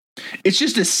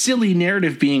a silly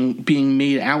narrative being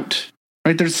made out,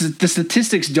 right? The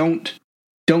statistics don't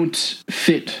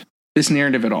fit this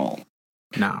narrative at all.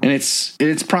 No, and it's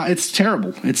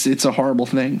terrible. It's a horrible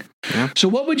thing. Yeah. So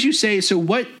what would you say? So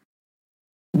what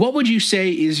what would you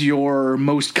say is your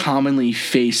most commonly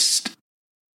faced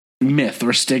myth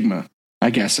or stigma, I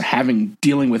guess,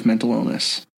 dealing with mental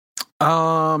illness?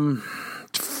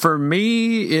 For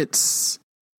me, it's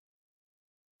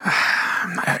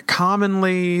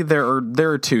commonly there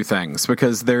are two things,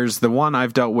 because there's the one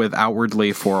I've dealt with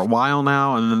outwardly for a while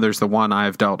now, and then there's the one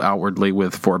I've dealt outwardly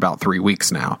with for about 3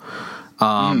 weeks now.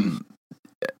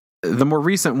 The more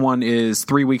recent one is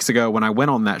 3 weeks ago when I went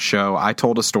on that show. I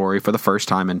told a story for the first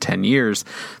time in 10 years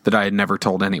that I had never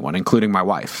told anyone, including my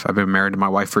wife. I've been married to my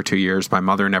wife for 2 years. My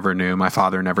mother never knew. My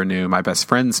father never knew. My best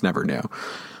friends never knew.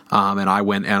 And I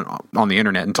went on the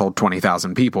internet and told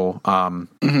 20,000 people,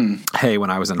 hey,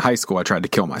 when I was in high school, I tried to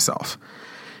kill myself.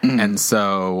 And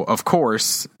so, of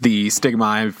course, the stigma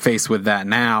I face with that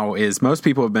now is most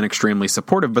people have been extremely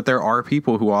supportive, but there are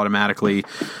people who automatically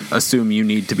assume you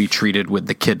need to be treated with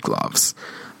the kid gloves.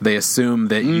 They assume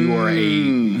that you are a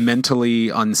mentally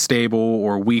unstable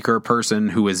or weaker person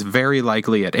who is very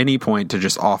likely at any point to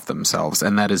just off themselves,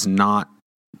 and that is not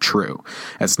true.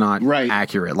 It's not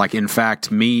accurate. Like, in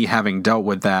fact, me having dealt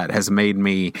with that has made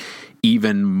me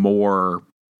even more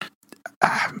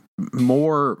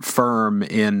firm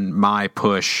in my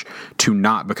push to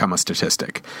not become a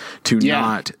statistic, to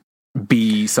not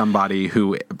be somebody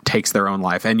who takes their own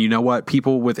life. And you know what?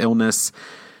 People with illness,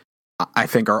 I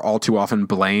think, are all too often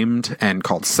blamed and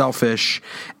called selfish.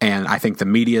 And I think the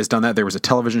media has done that. There was a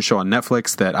television show on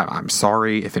Netflix that I'm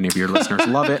sorry if any of your listeners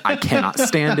love it. I cannot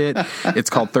stand it.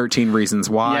 It's called 13 Reasons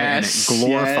Why, and it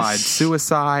glorified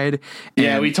suicide.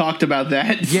 And, we talked about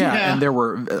that. And there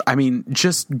were,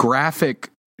 just graphic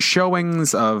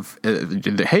showings of,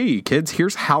 hey, kids,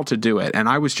 here's how to do it. And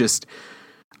I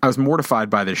was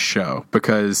mortified by this show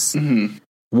because,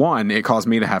 one, it caused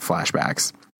me to have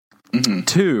flashbacks.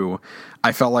 Two,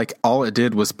 I felt like all it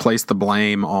did was place the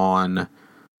blame on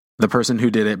the person who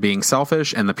did it being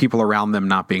selfish and the people around them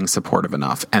not being supportive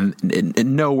enough. And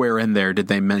nowhere in there did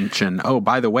they mention, oh,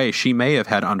 by the way, she may have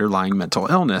had underlying mental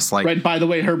illness. Like, by the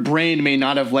way, her brain may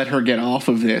not have let her get off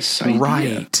of this idea.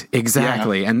 Right,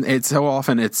 exactly. And it's so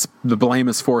often the blame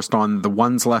is forced on the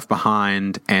ones left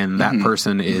behind, and that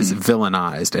person is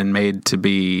villainized and made to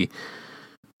be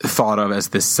thought of as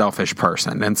this selfish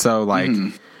person. And so, like,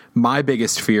 my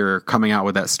biggest fear coming out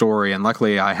with that story, and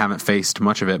luckily I haven't faced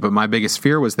much of it, but my biggest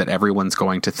fear was that everyone's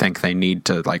going to think they need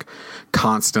to, like,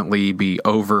 constantly be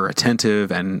over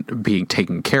attentive and being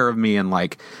taking care of me, and,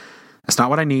 like, that's not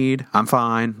what I need. I'm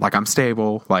fine. Like, I'm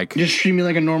stable. Like, just treat me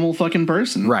like a normal fucking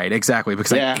person. Right, exactly,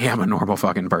 because I am a normal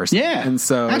fucking person. Yeah, and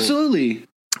so absolutely.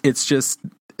 It's just,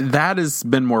 that has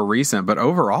been more recent, but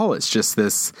overall it's just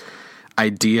this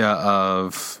idea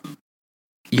of,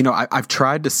 you know, I've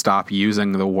tried to stop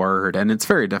using the word, and it's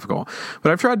very difficult,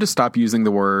 but I've tried to stop using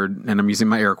the word, and I'm using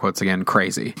my air quotes again,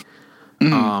 crazy,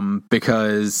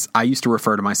 because I used to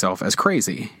refer to myself as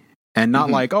crazy, and not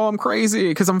like, oh, I'm crazy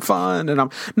because I'm fun, and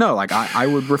I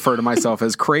would refer to myself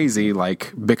as crazy,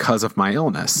 like, because of my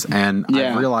illness, and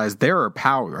I realized there is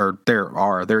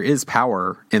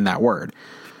power in that word.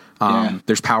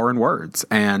 There's power in words,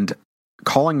 and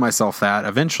calling myself that,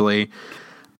 eventually,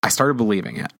 I started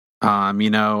believing it.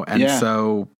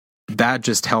 So that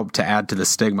just helped to add to the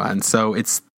stigma. And so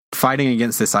it's fighting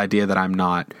against this idea that I'm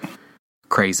not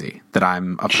crazy, that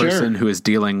I'm a person who is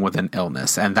dealing with an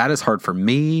illness. And that is hard for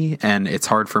me. And it's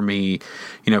hard for me,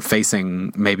 you know,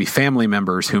 facing maybe family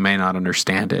members who may not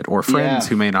understand it, or friends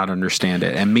who may not understand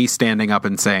it. And me standing up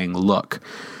and saying, look,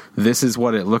 this is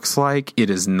what it looks like. It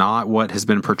is not what has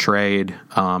been portrayed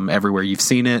everywhere you've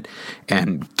seen it.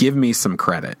 And give me some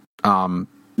credit.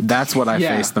 That's what I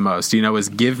face the most, you know, is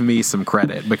give me some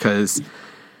credit, because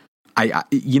there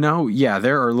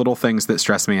are little things that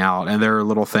stress me out, and there are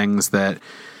little things that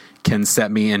can set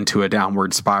me into a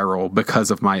downward spiral because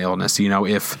of my illness. You know,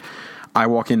 if I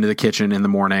walk into the kitchen in the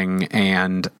morning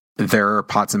and there are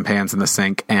pots and pans in the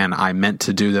sink and I meant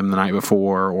to do them the night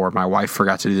before, or my wife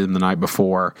forgot to do them the night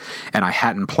before, and I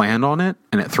hadn't planned on it,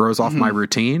 and it throws off my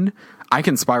routine, I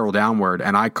can spiral downward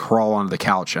and I crawl onto the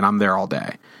couch and I'm there all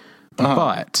day.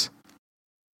 But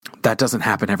that doesn't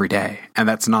happen every day, and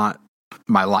that's not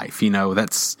my life. You know,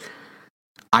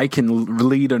 I can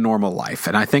lead a normal life,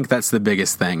 and I think that's the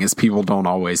biggest thing, is people don't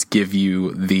always give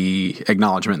you the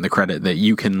acknowledgement and the credit that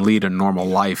you can lead a normal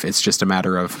life. It's just a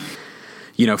matter of,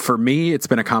 you know, for me, it's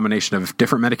been a combination of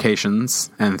different medications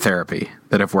and therapy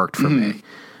that have worked for me.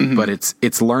 But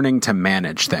it's learning to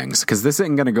manage things, because this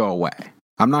isn't going to go away.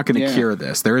 I'm not going to cure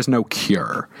this. There is no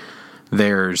cure.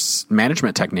 There's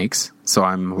management techniques. So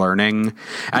I'm learning.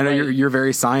 I know you're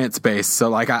very science based. So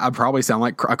like I probably sound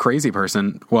like a crazy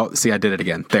person. Well, see, I did it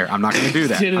again. There, I'm not going to do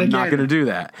that. I'm not going to do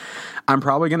that. I'm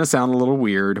probably going to sound a little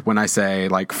weird when I say,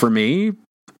 like, for me,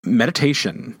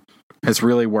 meditation has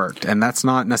really worked, and that's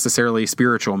not necessarily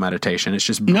spiritual meditation. It's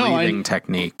just breathing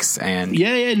techniques and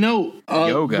yoga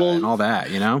and all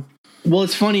that. You know. Well,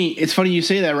 it's funny. It's funny you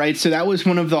say that, right? So that was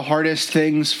one of the hardest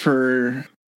things for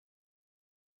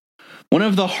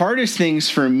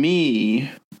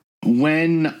me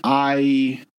when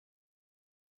I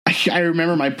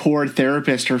remember my poor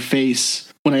therapist, her face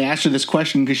when I asked her this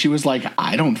question, because she was like,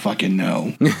 I don't fucking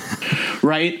know.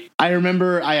 Right? I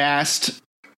remember I asked,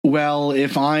 well,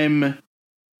 if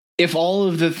all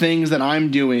of the things that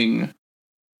I'm doing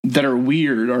that are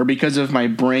weird are because of my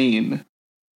brain,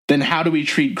 then how do we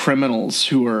treat criminals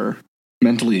who are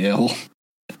mentally ill?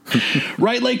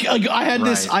 Right? Like I had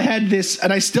this,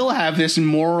 and I still have this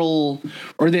moral,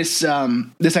 or this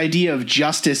idea of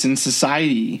justice in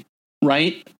society,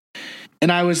 right?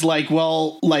 And I was like,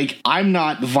 well, like, I'm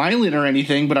not violent or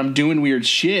anything, but I'm doing weird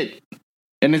shit.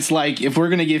 And it's like, if we're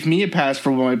going to give me a pass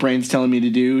for what my brain's telling me to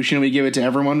do, shouldn't we give it to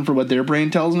everyone for what their brain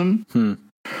tells them?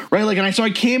 Right? Like, and so I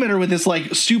came at her with this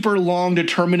like super long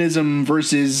determinism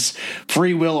versus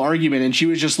free will argument. And she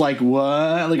was just like,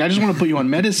 what? Like, I just want to put you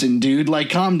on medicine, dude. Like,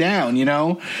 calm down, you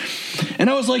know? And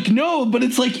I was like, no, but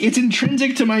it's like, it's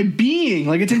intrinsic to my being.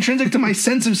 Like, it's intrinsic to my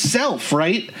sense of self.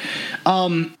 Right.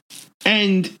 So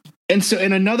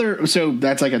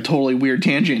that's like a totally weird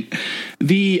tangent.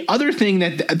 The other thing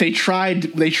that they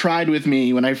tried with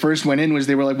me when I first went in was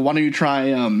they were like, well, why don't you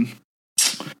try,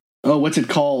 what's it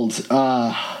called?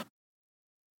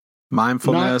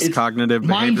 Mindfulness, cognitive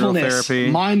behavioral therapy.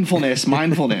 Mindfulness.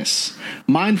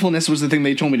 Mindfulness was the thing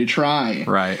they told me to try.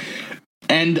 Right.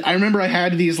 And I remember I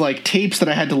had these like tapes that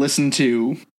I had to listen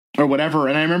to or whatever.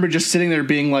 And I remember just sitting there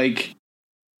being like,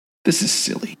 this is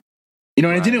silly. You know,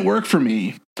 and it didn't work for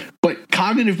me. But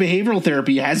cognitive behavioral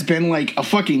therapy has been like a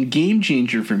fucking game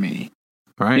changer for me.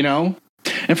 Right. You know?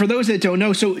 And for those that don't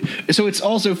know, so it's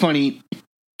also funny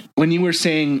when you were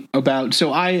saying about,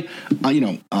 so I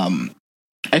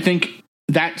think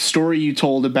that story you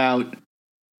told about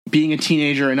being a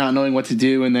teenager and not knowing what to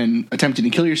do and then attempting to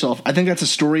kill yourself, I think that's a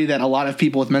story that a lot of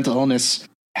people with mental illness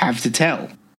have to tell.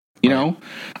 You know,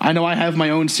 I know I have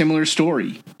my own similar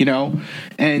story, you know,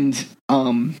 and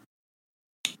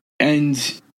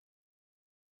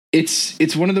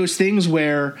it's one of those things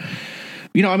where,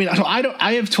 you know, I mean,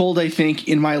 I have told, I think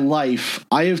in my life,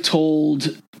 I have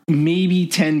told maybe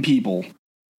 10 people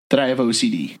that I have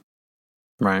OCD.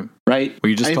 Right. Right. Well,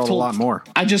 you just told a lot more.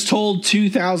 I just told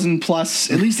 2,000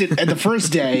 plus, at least at the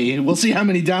first day. We'll see how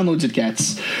many downloads it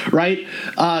gets. Right.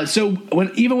 So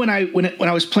when I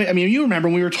was playing, I mean, you remember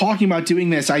when we were talking about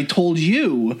doing this, I told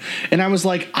you, and I was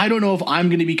like, I don't know if I'm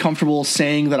going to be comfortable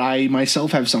saying that I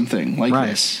myself have something like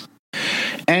this.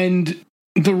 And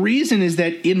the reason is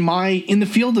that in the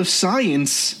field of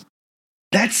science,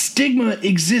 that stigma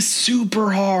exists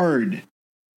super hard.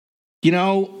 You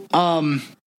know,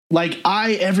 like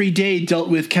I every day dealt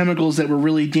with chemicals that were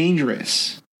really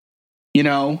dangerous, you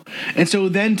know? And so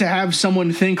then to have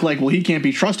someone think like, well, he can't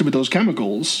be trusted with those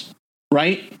chemicals,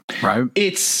 right? Right.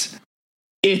 It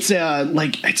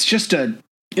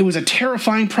was a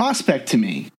terrifying prospect to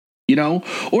me, you know?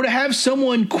 Or to have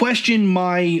someone question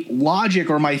my logic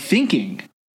or my thinking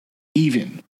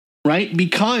even, right?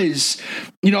 Because,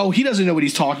 you know, he doesn't know what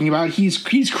he's talking about.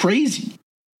 He's crazy.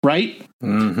 Right?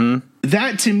 Mm-hmm.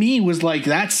 That to me was like,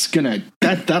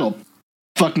 that'll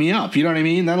fuck me up. You know what I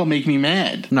mean? That'll make me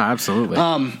mad. No, absolutely.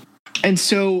 And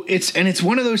so it's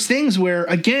one of those things where,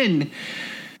 again,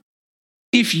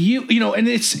 if you know, and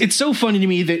it's so funny to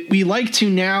me that we like to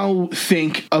now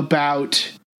think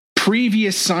about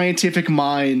previous scientific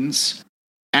minds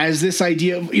as this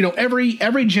idea of, you know,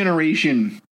 every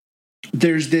generation,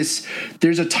 there's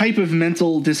a type of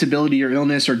mental disability or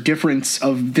illness or difference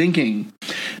of thinking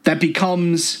that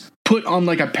becomes put on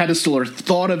like a pedestal or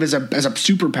thought of as a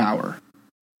superpower,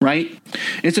 right?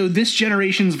 And so this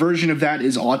generation's version of that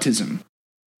is autism,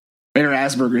 right, or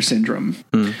Asperger's syndrome.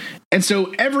 And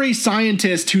so every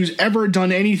scientist who's ever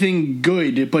done anything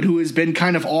good but who has been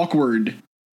kind of awkward,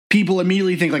 people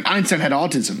immediately think like Einstein had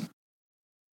autism.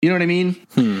 You know what I mean?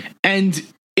 And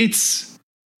it's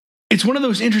one of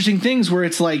those interesting things where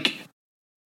it's like,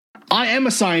 I am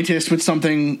a scientist with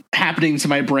something happening to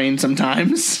my brain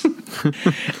sometimes. And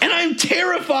I'm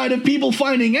terrified of people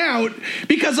finding out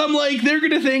because I'm like, they're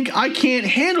going to think I can't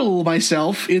handle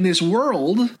myself in this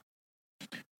world.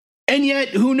 And yet,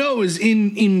 who knows, I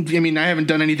mean, I haven't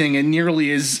done anything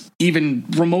nearly as even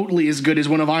remotely as good as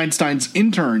one of Einstein's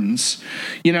interns,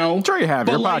 you know? Sure you have.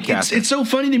 Your podcast. It's so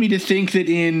funny to me to think that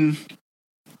in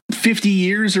 50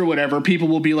 years or whatever, people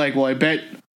will be like, well, I bet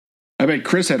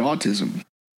Chris had autism.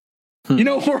 You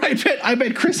know, or I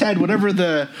bet Chris had whatever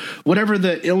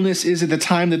the illness is at the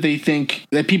time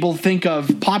that people think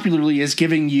of popularly as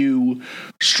giving you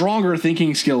stronger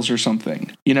thinking skills or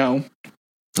something, you know?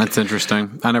 That's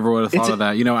interesting. I never would have thought of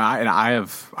that. You know, I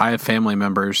have family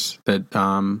members that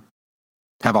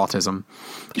have autism.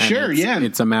 Sure,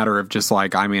 it's a matter of just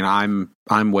like, I mean,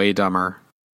 I'm way dumber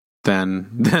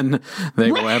than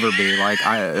they will ever be. Like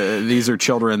these are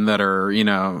children that are, you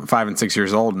know, 5 and 6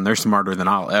 years old, and they're smarter than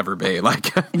I'll ever be.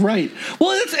 Like, right.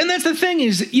 Well, that's the thing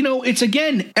is, you know, it's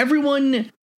again,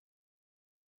 everyone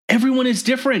is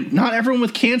different. Not everyone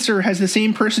with cancer has the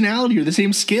same personality or the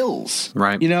same skills.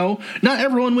 Right. You know, not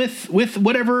everyone with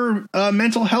whatever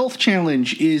mental health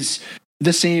challenge is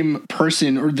the same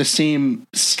person or the same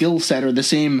skill set or the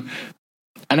same,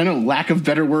 I don't know, lack of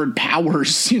better word,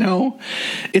 powers, you know?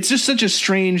 It's just such a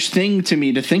strange thing to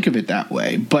me to think of it that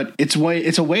way, but it's a way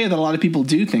that a lot of people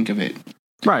do think of it.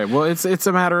 Right. Well, it's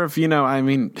a matter of, you know, I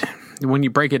mean, when you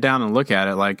break it down and look at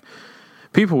it, like,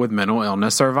 people with mental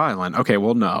illness are violent. Okay,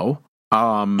 well, no.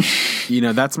 You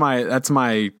know, that's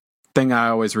my thing I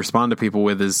always respond to people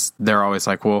with is they're always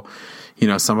like, well, you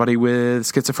know, somebody with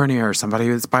schizophrenia or somebody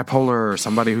who's bipolar or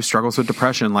somebody who struggles with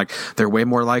depression, like they're way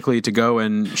more likely to go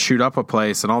and shoot up a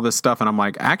place and all this stuff. And I'm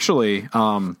like, actually,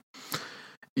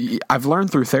 I've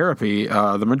learned through therapy,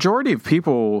 the majority of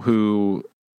people who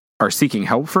are seeking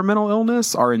help for mental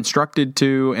illness are instructed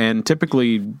to, and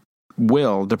typically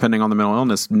will, depending on the mental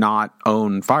illness, not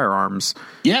own firearms.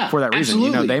 Yeah, for that reason. absolutely.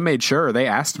 You know, they made sure, they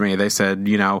asked me, they said,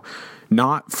 you know,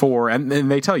 not for, and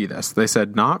they tell you this, they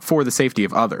said, not for the safety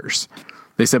of others.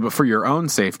 They said, but for your own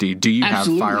safety, do you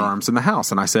Absolutely. have firearms in the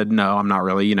house? And I said, no, I'm not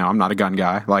really, you know, I'm not a gun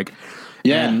guy. Like,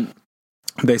 yeah. And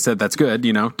they said, that's good.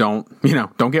 You know, don't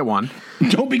get one.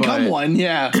 Don't become one.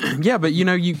 Yeah. Yeah. But you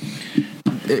know,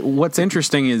 what's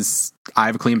interesting is I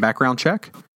have a clean background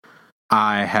check.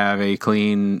 I have a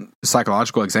clean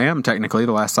psychological exam. Technically,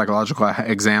 the last psychological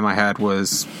exam I had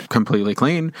was completely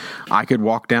clean. I could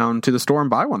walk down to the store and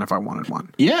buy one if I wanted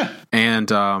one. Yeah. And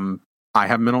I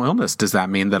have mental illness. Does that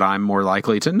mean that I'm more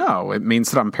likely to? No. It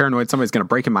means that I'm paranoid somebody's going to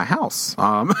break in my house.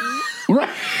 Right.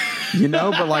 You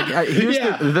know, but like, here's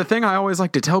the thing I always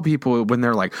like to tell people when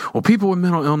they're like, well, people with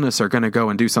mental illness are going to go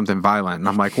and do something violent. And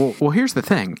I'm like, well, here's the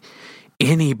thing.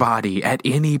 Anybody at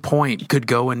any point could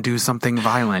go and do something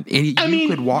violent. You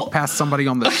could walk past somebody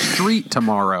on the street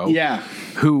tomorrow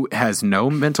who has no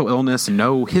mental illness,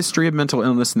 no history of mental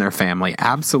illness in their family,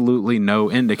 absolutely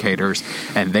no indicators,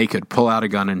 and they could pull out a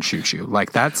gun and shoot you.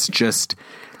 Like, that's just...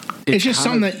 It's just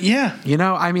something that, You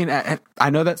know, I mean, I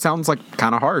know that sounds like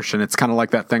kind of harsh, and it's kind of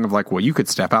like that thing of like, well, you could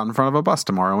step out in front of a bus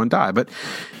tomorrow and die, but...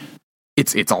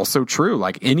 It's also true.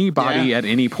 Like, anybody at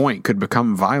any point could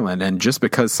become violent, and just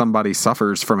because somebody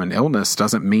suffers from an illness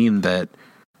doesn't mean that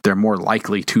they're more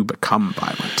likely to become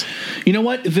violent. You know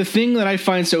what? The thing that I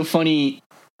find so funny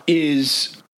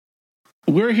is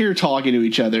we're here talking to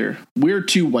each other. We're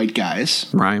two white guys.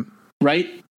 Right. Right?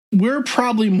 We're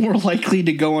probably more likely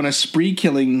to go on a spree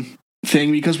killing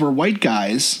thing because we're white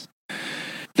guys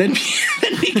than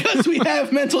because we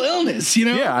have mental illness, you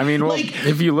know? Yeah, I mean, well, like,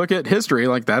 if you look at history,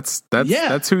 like that's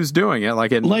who's doing it.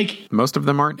 Like, most of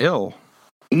them aren't ill.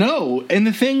 No, and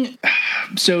the thing,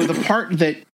 so the part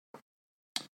that,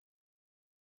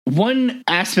 one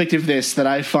aspect of this that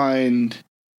I find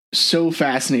so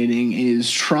fascinating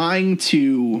is trying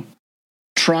to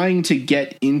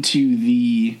get into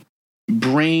the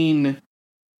brain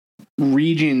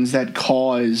regions that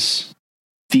cause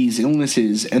these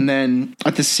illnesses, and then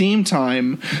at the same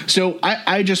time, so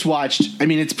I just watched, I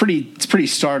mean, it's pretty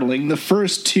startling. The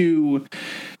first two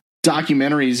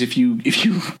documentaries, if you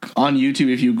on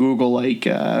YouTube, if you Google like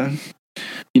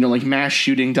like mass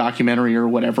shooting documentary or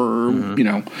whatever,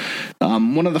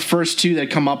 one of the first two that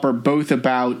come up are both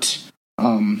about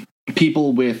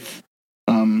people with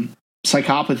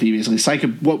psychopathy, basically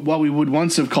what we would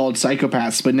once have called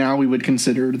psychopaths, but now we would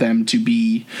consider them to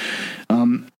be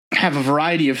have a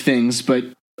variety of things, but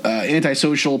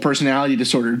antisocial personality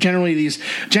disorder.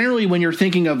 Generally, when you're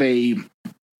thinking of a,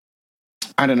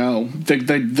 I don't know,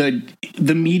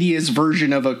 the media's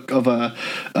version of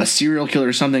a serial killer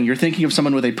or something, you're thinking of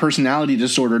someone with a personality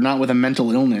disorder, not with a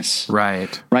mental illness.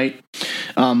 Right.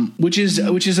 Which is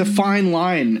a fine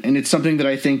line, and it's something that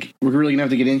I think we're really gonna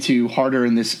have to get into harder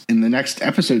in the next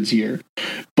episodes here.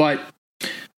 But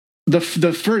the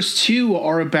first two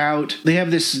are about, they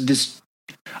have this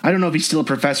I don't know if he's still a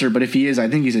professor, but if he is, I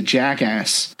think he's a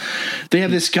jackass. They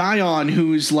have this guy on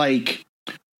who's like,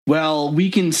 well, we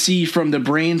can see from the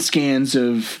brain scans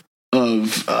of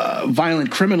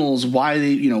violent criminals why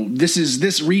they,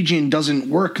 this region doesn't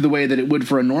work the way that it would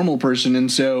for a normal person,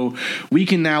 and so we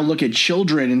can now look at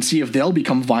children and see if they'll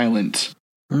become violent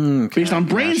based on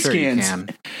brain scans.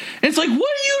 And it's like,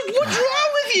 what's wrong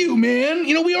with you, man?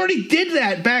 We already did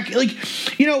that back.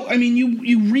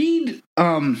 You read.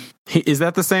 Is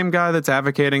that the same guy that's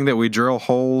advocating that we drill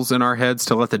holes in our heads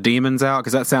to let the demons out?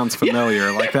 Because that sounds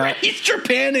familiar, like that. He's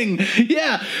Japanning.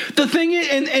 Yeah, the thing is,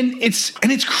 and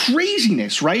it's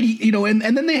craziness, right? And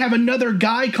then they have another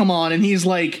guy come on, and he's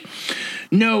like,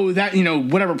 no, that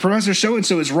whatever, Professor so and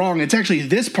so is wrong. It's actually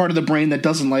this part of the brain that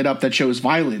doesn't light up that shows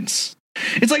violence.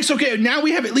 It's like, so, okay, now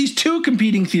we have at least two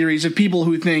competing theories of people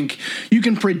who think you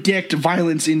can predict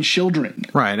violence in children.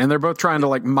 Right, and they're both trying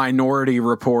to, minority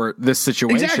report this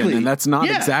situation, exactly. And that's not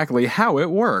exactly how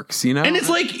it works, And it's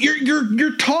like,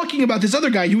 you're talking about this other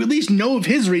guy. You at least know of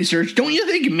his research. Don't you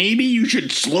think maybe you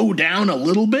should slow down a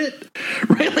little bit?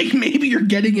 Right? Like, maybe you're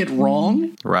getting it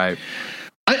wrong? Right.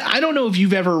 I don't know if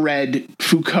you've ever read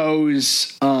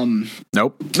Foucault's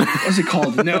nope. What's it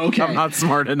called? No, okay. I'm not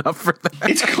smart enough for that.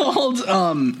 It's called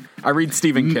I read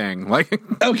Stephen King.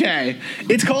 Okay.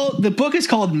 The book is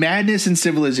called Madness and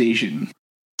Civilization.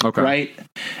 Okay. Right?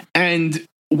 And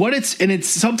its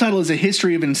subtitle is A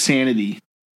History of Insanity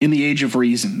in the Age of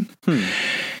Reason.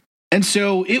 And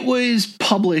so it was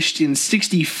published in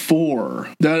 1964.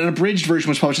 The abridged version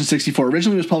was published in 1964.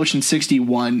 Originally it was published in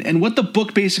 1961. And what the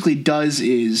book basically does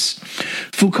is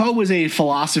Foucault was a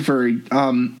philosopher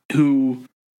who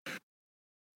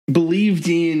believed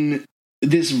in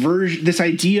this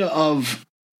idea of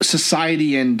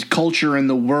society and culture in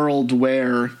the world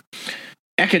where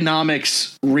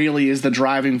economics really is the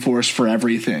driving force for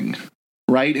everything,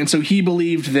 right? And so he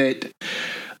believed that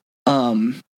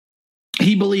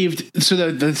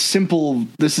the simple,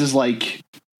 this is like,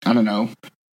 I don't know,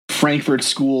 Frankfurt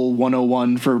School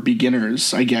 101 for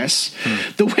beginners, I guess.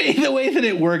 The way that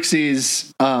it works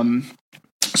is,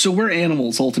 so we're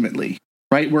animals ultimately,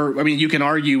 right? You can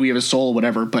argue we have a soul,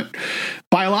 whatever, but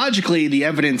biologically the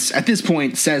evidence at this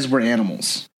point says we're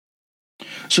animals.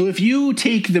 So if you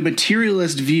take the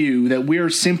materialist view that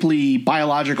we're simply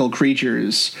biological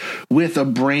creatures with a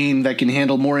brain that can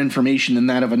handle more information than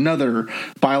that of another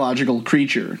biological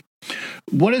creature,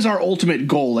 what is our ultimate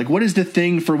goal? Like, what is the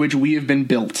thing for which we have been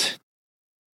built?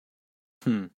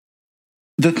 The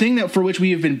thing for which we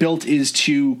have been built is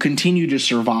to continue to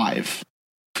survive.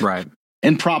 Right.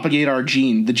 And propagate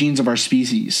the genes of our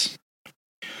species.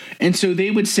 And so they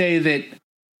would say that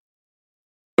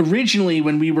originally,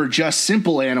 when we were just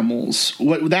simple animals,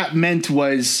 what that meant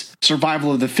was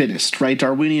survival of the fittest, right?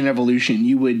 Darwinian evolution.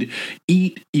 You would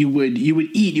eat, you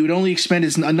would only expend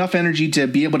enough energy to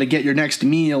be able to get your next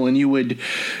meal, and you would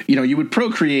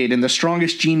procreate, and the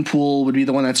strongest gene pool would be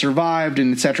the one that survived,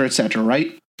 and et cetera,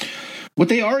 right? What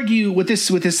they argue, what this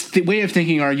way of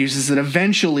thinking argues, is that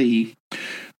eventually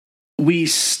we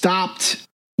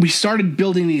started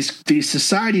building these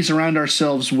societies around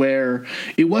ourselves where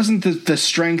it wasn't the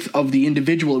strength of the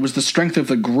individual, it was the strength of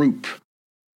the group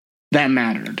that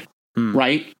mattered,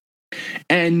 right?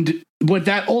 And what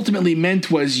that ultimately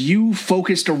meant was you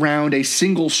focused around a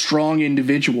single strong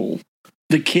individual,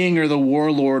 the king or the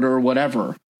warlord or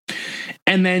whatever,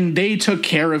 and then they took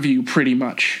care of you pretty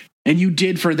much, and you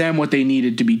did for them what they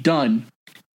needed to be done.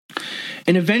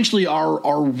 And eventually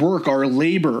our work, our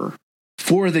labor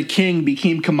for the king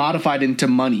became commodified into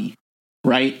money,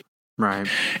 right? Right.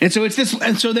 And so it's this,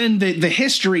 and so then the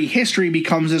history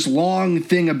becomes this long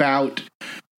thing about,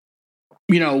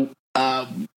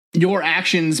 your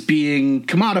actions being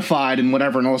commodified and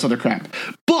whatever and all this other crap.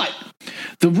 But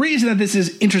the reason that this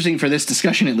is interesting for this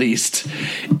discussion, at least,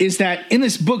 is that in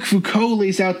this book, Foucault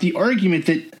lays out the argument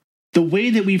that the way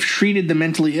that we've treated the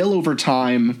mentally ill over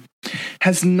time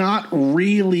has not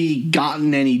really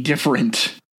gotten any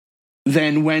different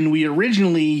than when we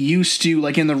originally used to,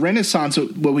 like in the Renaissance,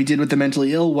 what we did with the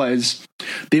mentally ill was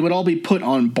they would all be put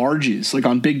on barges, like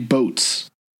on big boats,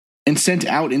 and sent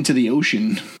out into the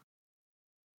ocean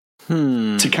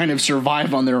to kind of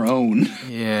survive on their own.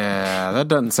 Yeah, that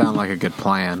doesn't sound like a good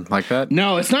plan. Like that?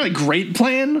 No, it's not a great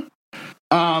plan.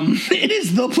 It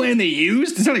is the plan they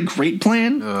used. It's not a great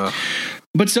plan. Ugh.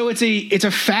 But so it's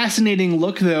a fascinating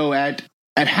look, though, at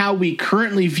how we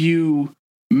currently view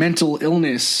mental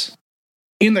illness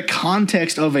in the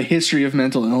context of a history of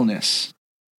mental illness.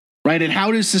 right? And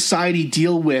how does society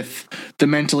deal with the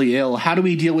mentally ill? How do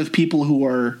we deal with people who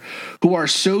are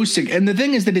so sick? And the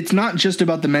thing is that it's not just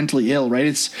about the mentally ill, right?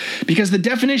 It's because the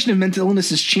definition of mental illness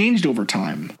has changed over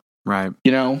time. Right.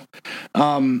 You know,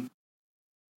 I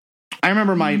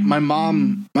remember my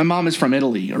mom is from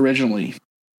Italy originally.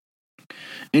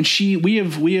 And we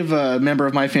have a member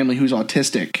of my family who's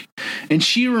autistic, and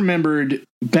she remembered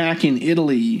back in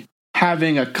Italy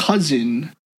having a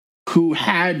cousin who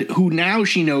now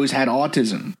she knows had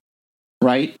autism,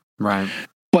 right? Right.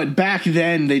 But back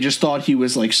then they just thought he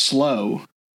was like slow.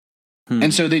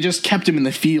 And so they just kept him in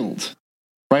the field,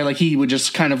 right? Like he would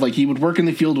just kind of like, he would work in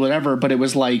the field, whatever, but it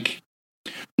was like,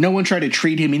 no one tried to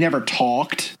treat him. He never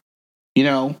talked, you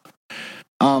know?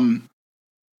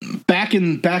 Back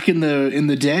in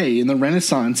the day, in the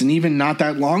Renaissance, and even not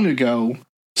that long ago,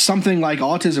 something like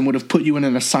autism would have put you in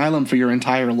an asylum for your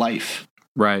entire life.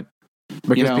 Right.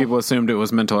 Because people assumed it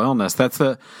was mental illness. That's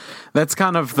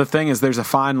kind of the thing, is there's a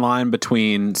fine line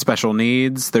between special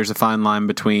needs. There's a fine line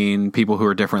between people who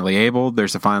are differently abled.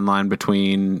 There's a fine line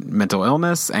between mental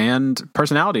illness and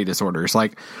personality disorders.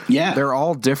 Like, they're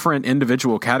all different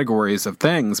individual categories of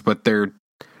things, but they're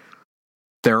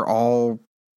all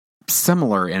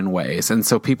similar in ways, and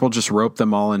so people just rope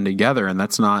them all in together, and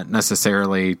that's not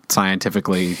necessarily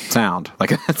scientifically sound. Like,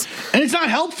 that's, and it's not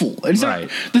helpful. It's right.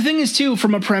 not. The thing is too,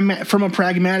 from a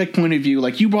pragmatic point of view,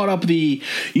 like you brought up the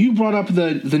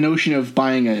notion of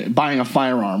buying a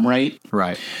firearm, right?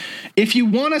 Right. If you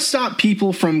want to stop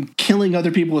people from killing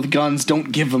other people with guns,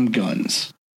 don't give them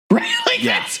guns. Right? Like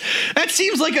that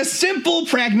seems like a simple,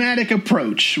 pragmatic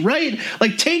approach, right?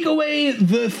 Like, take away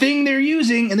the thing they're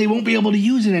using and they won't be able to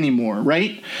use it anymore,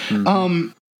 right? Mm-hmm.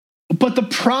 But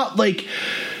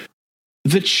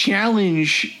the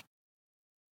challenge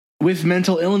with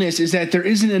mental illness is that there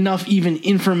isn't enough even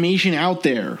information out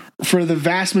there for the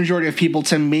vast majority of people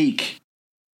to make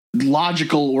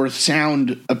logical or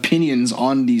sound opinions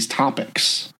on these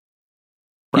topics.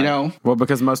 Right. You know? Well,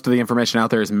 because most of the information out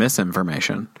there is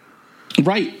misinformation.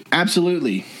 Right.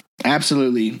 Absolutely.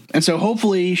 Absolutely. And so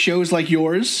hopefully shows like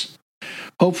yours,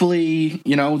 hopefully,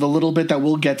 you know, the little bit that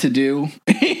we'll get to do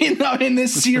in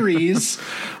this series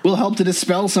will help to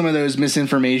dispel some of those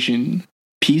misinformation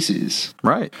pieces.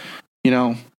 Right. You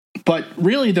know, but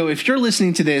really though, if you're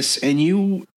listening to this and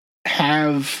you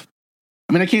have,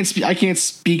 I mean, I can't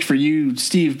speak for you,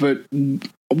 Steve, but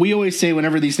we always say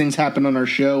whenever these things happen on our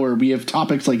show or we have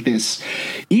topics like this,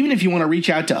 even if you want to reach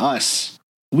out to us,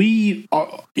 we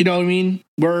are, you know what I mean?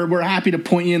 We're happy to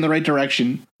point you in the right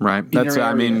direction. Right. That's,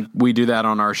 I mean, we do that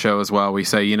on our show as well. We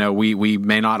say, you know, we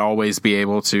may not always be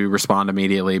able to respond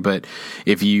immediately, but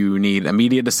if you need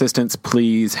immediate assistance,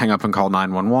 please hang up and call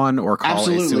 911 or call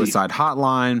a suicide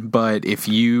hotline. But if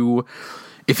you're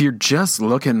just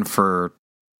looking for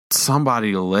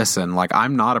somebody to listen, like,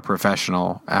 I'm not a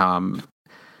professional,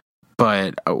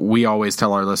 but we always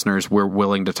tell our listeners we're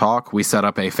willing to talk. We set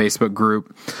up a Facebook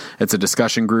group. It's a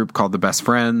discussion group called The Best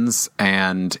Friends,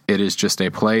 and it is just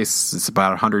a place. It's about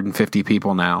 150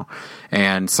 people now,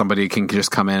 and somebody can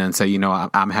just come in and say, you know,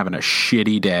 I'm having a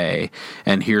shitty day,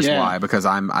 and here's why. Because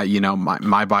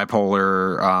my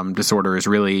bipolar disorder is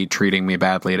really treating me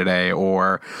badly today,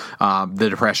 or the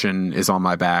depression is on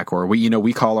my back, or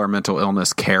we call our mental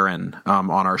illness Karen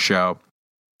on our show.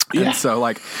 And so,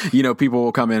 like, you know, people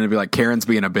will come in and be like, Karen's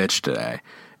being a bitch today.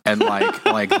 And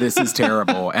like this is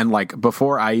terrible. And like,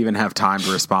 before I even have time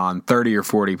to respond, 30 or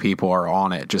 40 people are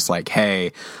on it. Just like,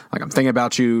 hey, like, I'm thinking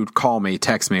about you, call me,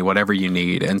 text me, whatever you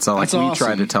need. And so, like, we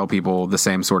try to tell people the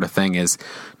same sort of thing, is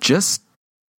just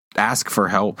ask for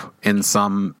help in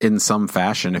some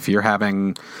fashion. If you're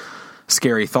having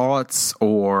scary thoughts,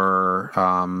 or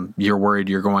you're worried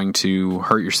you're going to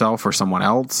hurt yourself or someone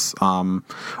else,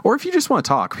 or if you just want to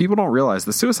talk. People don't realize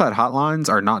the suicide hotlines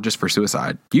are not just for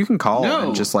suicide. You can call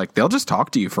and just like, they'll just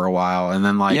talk to you for a while, and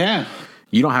then like,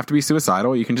 you don't have to be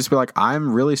suicidal. You can just be like,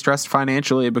 I'm really stressed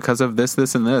financially because of this,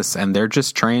 this, and this, and they're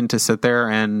just trained to sit there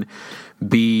and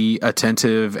be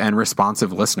attentive and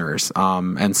responsive listeners.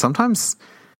 And sometimes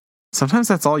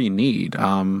that's all you need.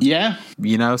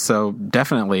 You know, so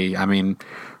definitely, I mean,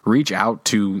 reach out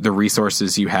to the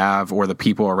resources you have or the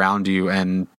people around you.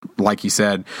 And like you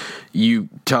said, you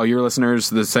tell your listeners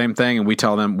the same thing, and we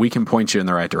tell them we can point you in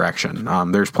the right direction.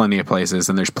 There's plenty of places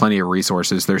and there's plenty of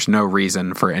resources. There's no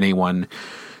reason for anyone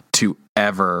to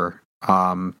ever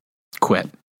quit,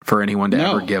 for anyone to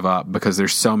ever give up, because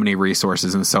there's so many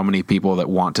resources and so many people that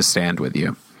want to stand with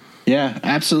you. Yeah,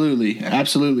 absolutely.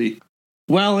 Absolutely.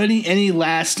 Well, any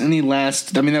last? I mean,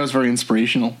 that was very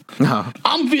inspirational. No.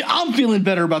 I'm feeling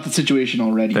better about the situation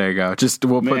already. There you go. Just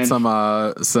we'll put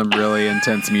some really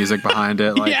intense music behind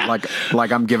it,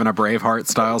 like I'm giving a Braveheart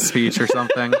style speech or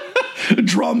something.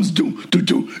 Drums do.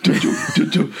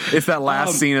 It's that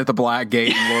last scene at the Black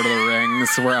Gate in Lord of the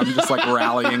Rings where I'm just like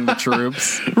rallying the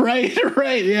troops. Right,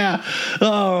 yeah.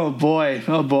 Oh boy.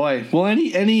 Well,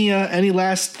 any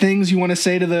last things you want to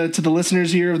say to the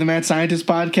listeners here of the Mad Scientist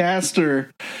podcast, or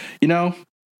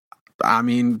I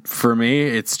mean, for me,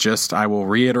 it's just I will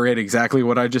reiterate exactly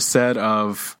what I just said.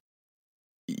 Of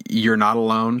you're not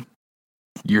alone.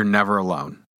 You're never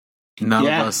alone. None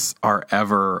of us are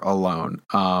ever alone.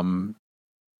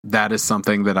 That is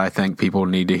something that I think people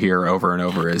need to hear over and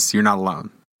over is you're not alone.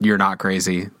 You're not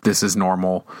crazy. This is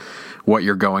normal. What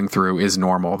you're going through is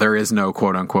normal. There is no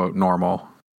quote unquote normal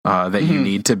that you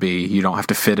need to be. You don't have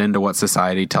to fit into what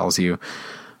society tells you.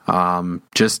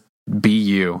 Just be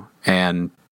you.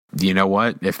 And you know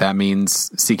what? If that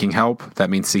means seeking help, that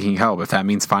means seeking help. If that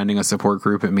means finding a support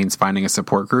group, it means finding a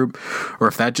support group. Or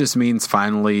if that just means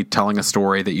finally telling a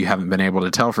story that you haven't been able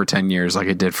to tell for 10 years like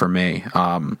it did for me,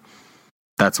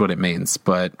 that's what it means.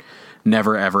 But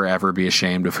never, ever, ever be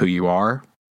ashamed of who you are.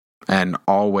 And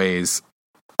always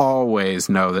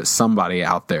know that somebody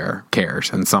out there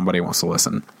cares and somebody wants to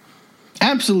listen.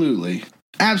 Absolutely.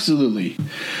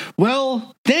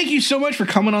 Well, thank you so much for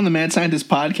coming on the Mad Scientist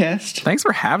podcast. Thanks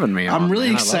for having me. I'm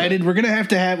really excited. We're gonna have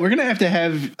to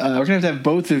have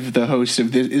both of the hosts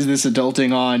of this Is This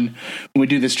Adulting on when we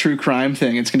do this true crime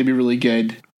thing. It's gonna be really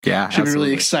good. Yeah, should be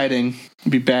really exciting.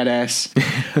 It'd be badass.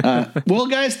 Well,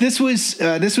 guys, this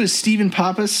was Stephen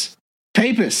Pappas.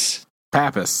 Damn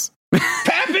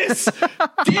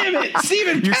it,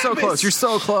 Stephen Pappas. You're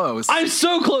so close. I'm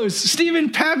so close.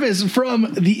 Stephen Pappas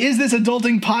from the Is This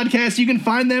Adulting podcast. You can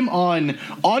find them on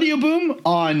Audioboom,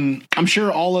 on, I'm sure,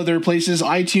 all other places,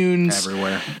 iTunes.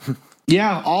 Everywhere.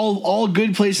 Yeah, all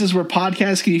good places where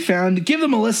podcasts can be found. Give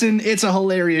them a listen. It's a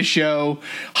hilarious show.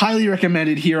 Highly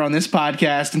recommended here on this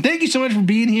podcast. And thank you so much for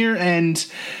being here. And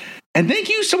thank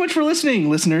you so much for listening,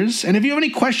 listeners. And if you have any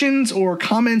questions or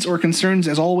comments or concerns,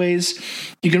 as always,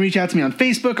 you can reach out to me on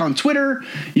Facebook, on Twitter.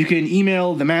 You can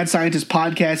email the Mad Scientist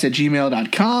Podcast at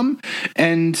gmail.com.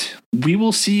 And we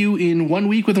will see you in 1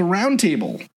 week with a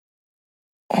roundtable.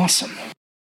 Awesome.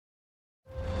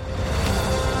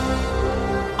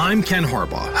 I'm Ken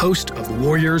Harbaugh, host of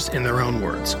Warriors in Their Own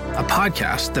Words, a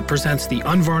podcast that presents the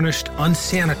unvarnished,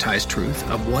 unsanitized truth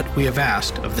of what we have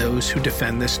asked of those who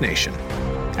defend this nation.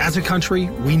 As a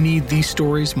country, we need these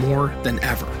stories more than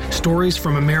ever. Stories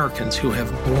from Americans who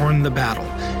have borne the battle,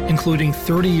 including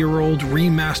 30-year-old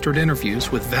remastered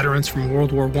interviews with veterans from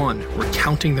World War I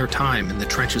recounting their time in the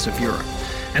trenches of Europe,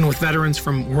 and with veterans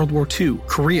from World War II,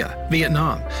 Korea,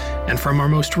 Vietnam, and from our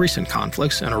most recent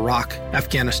conflicts in Iraq,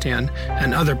 Afghanistan,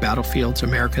 and other battlefields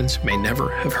Americans may never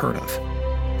have heard of.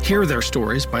 Hear their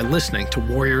stories by listening to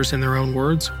Warriors in Their Own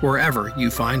Words wherever you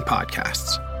find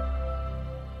podcasts.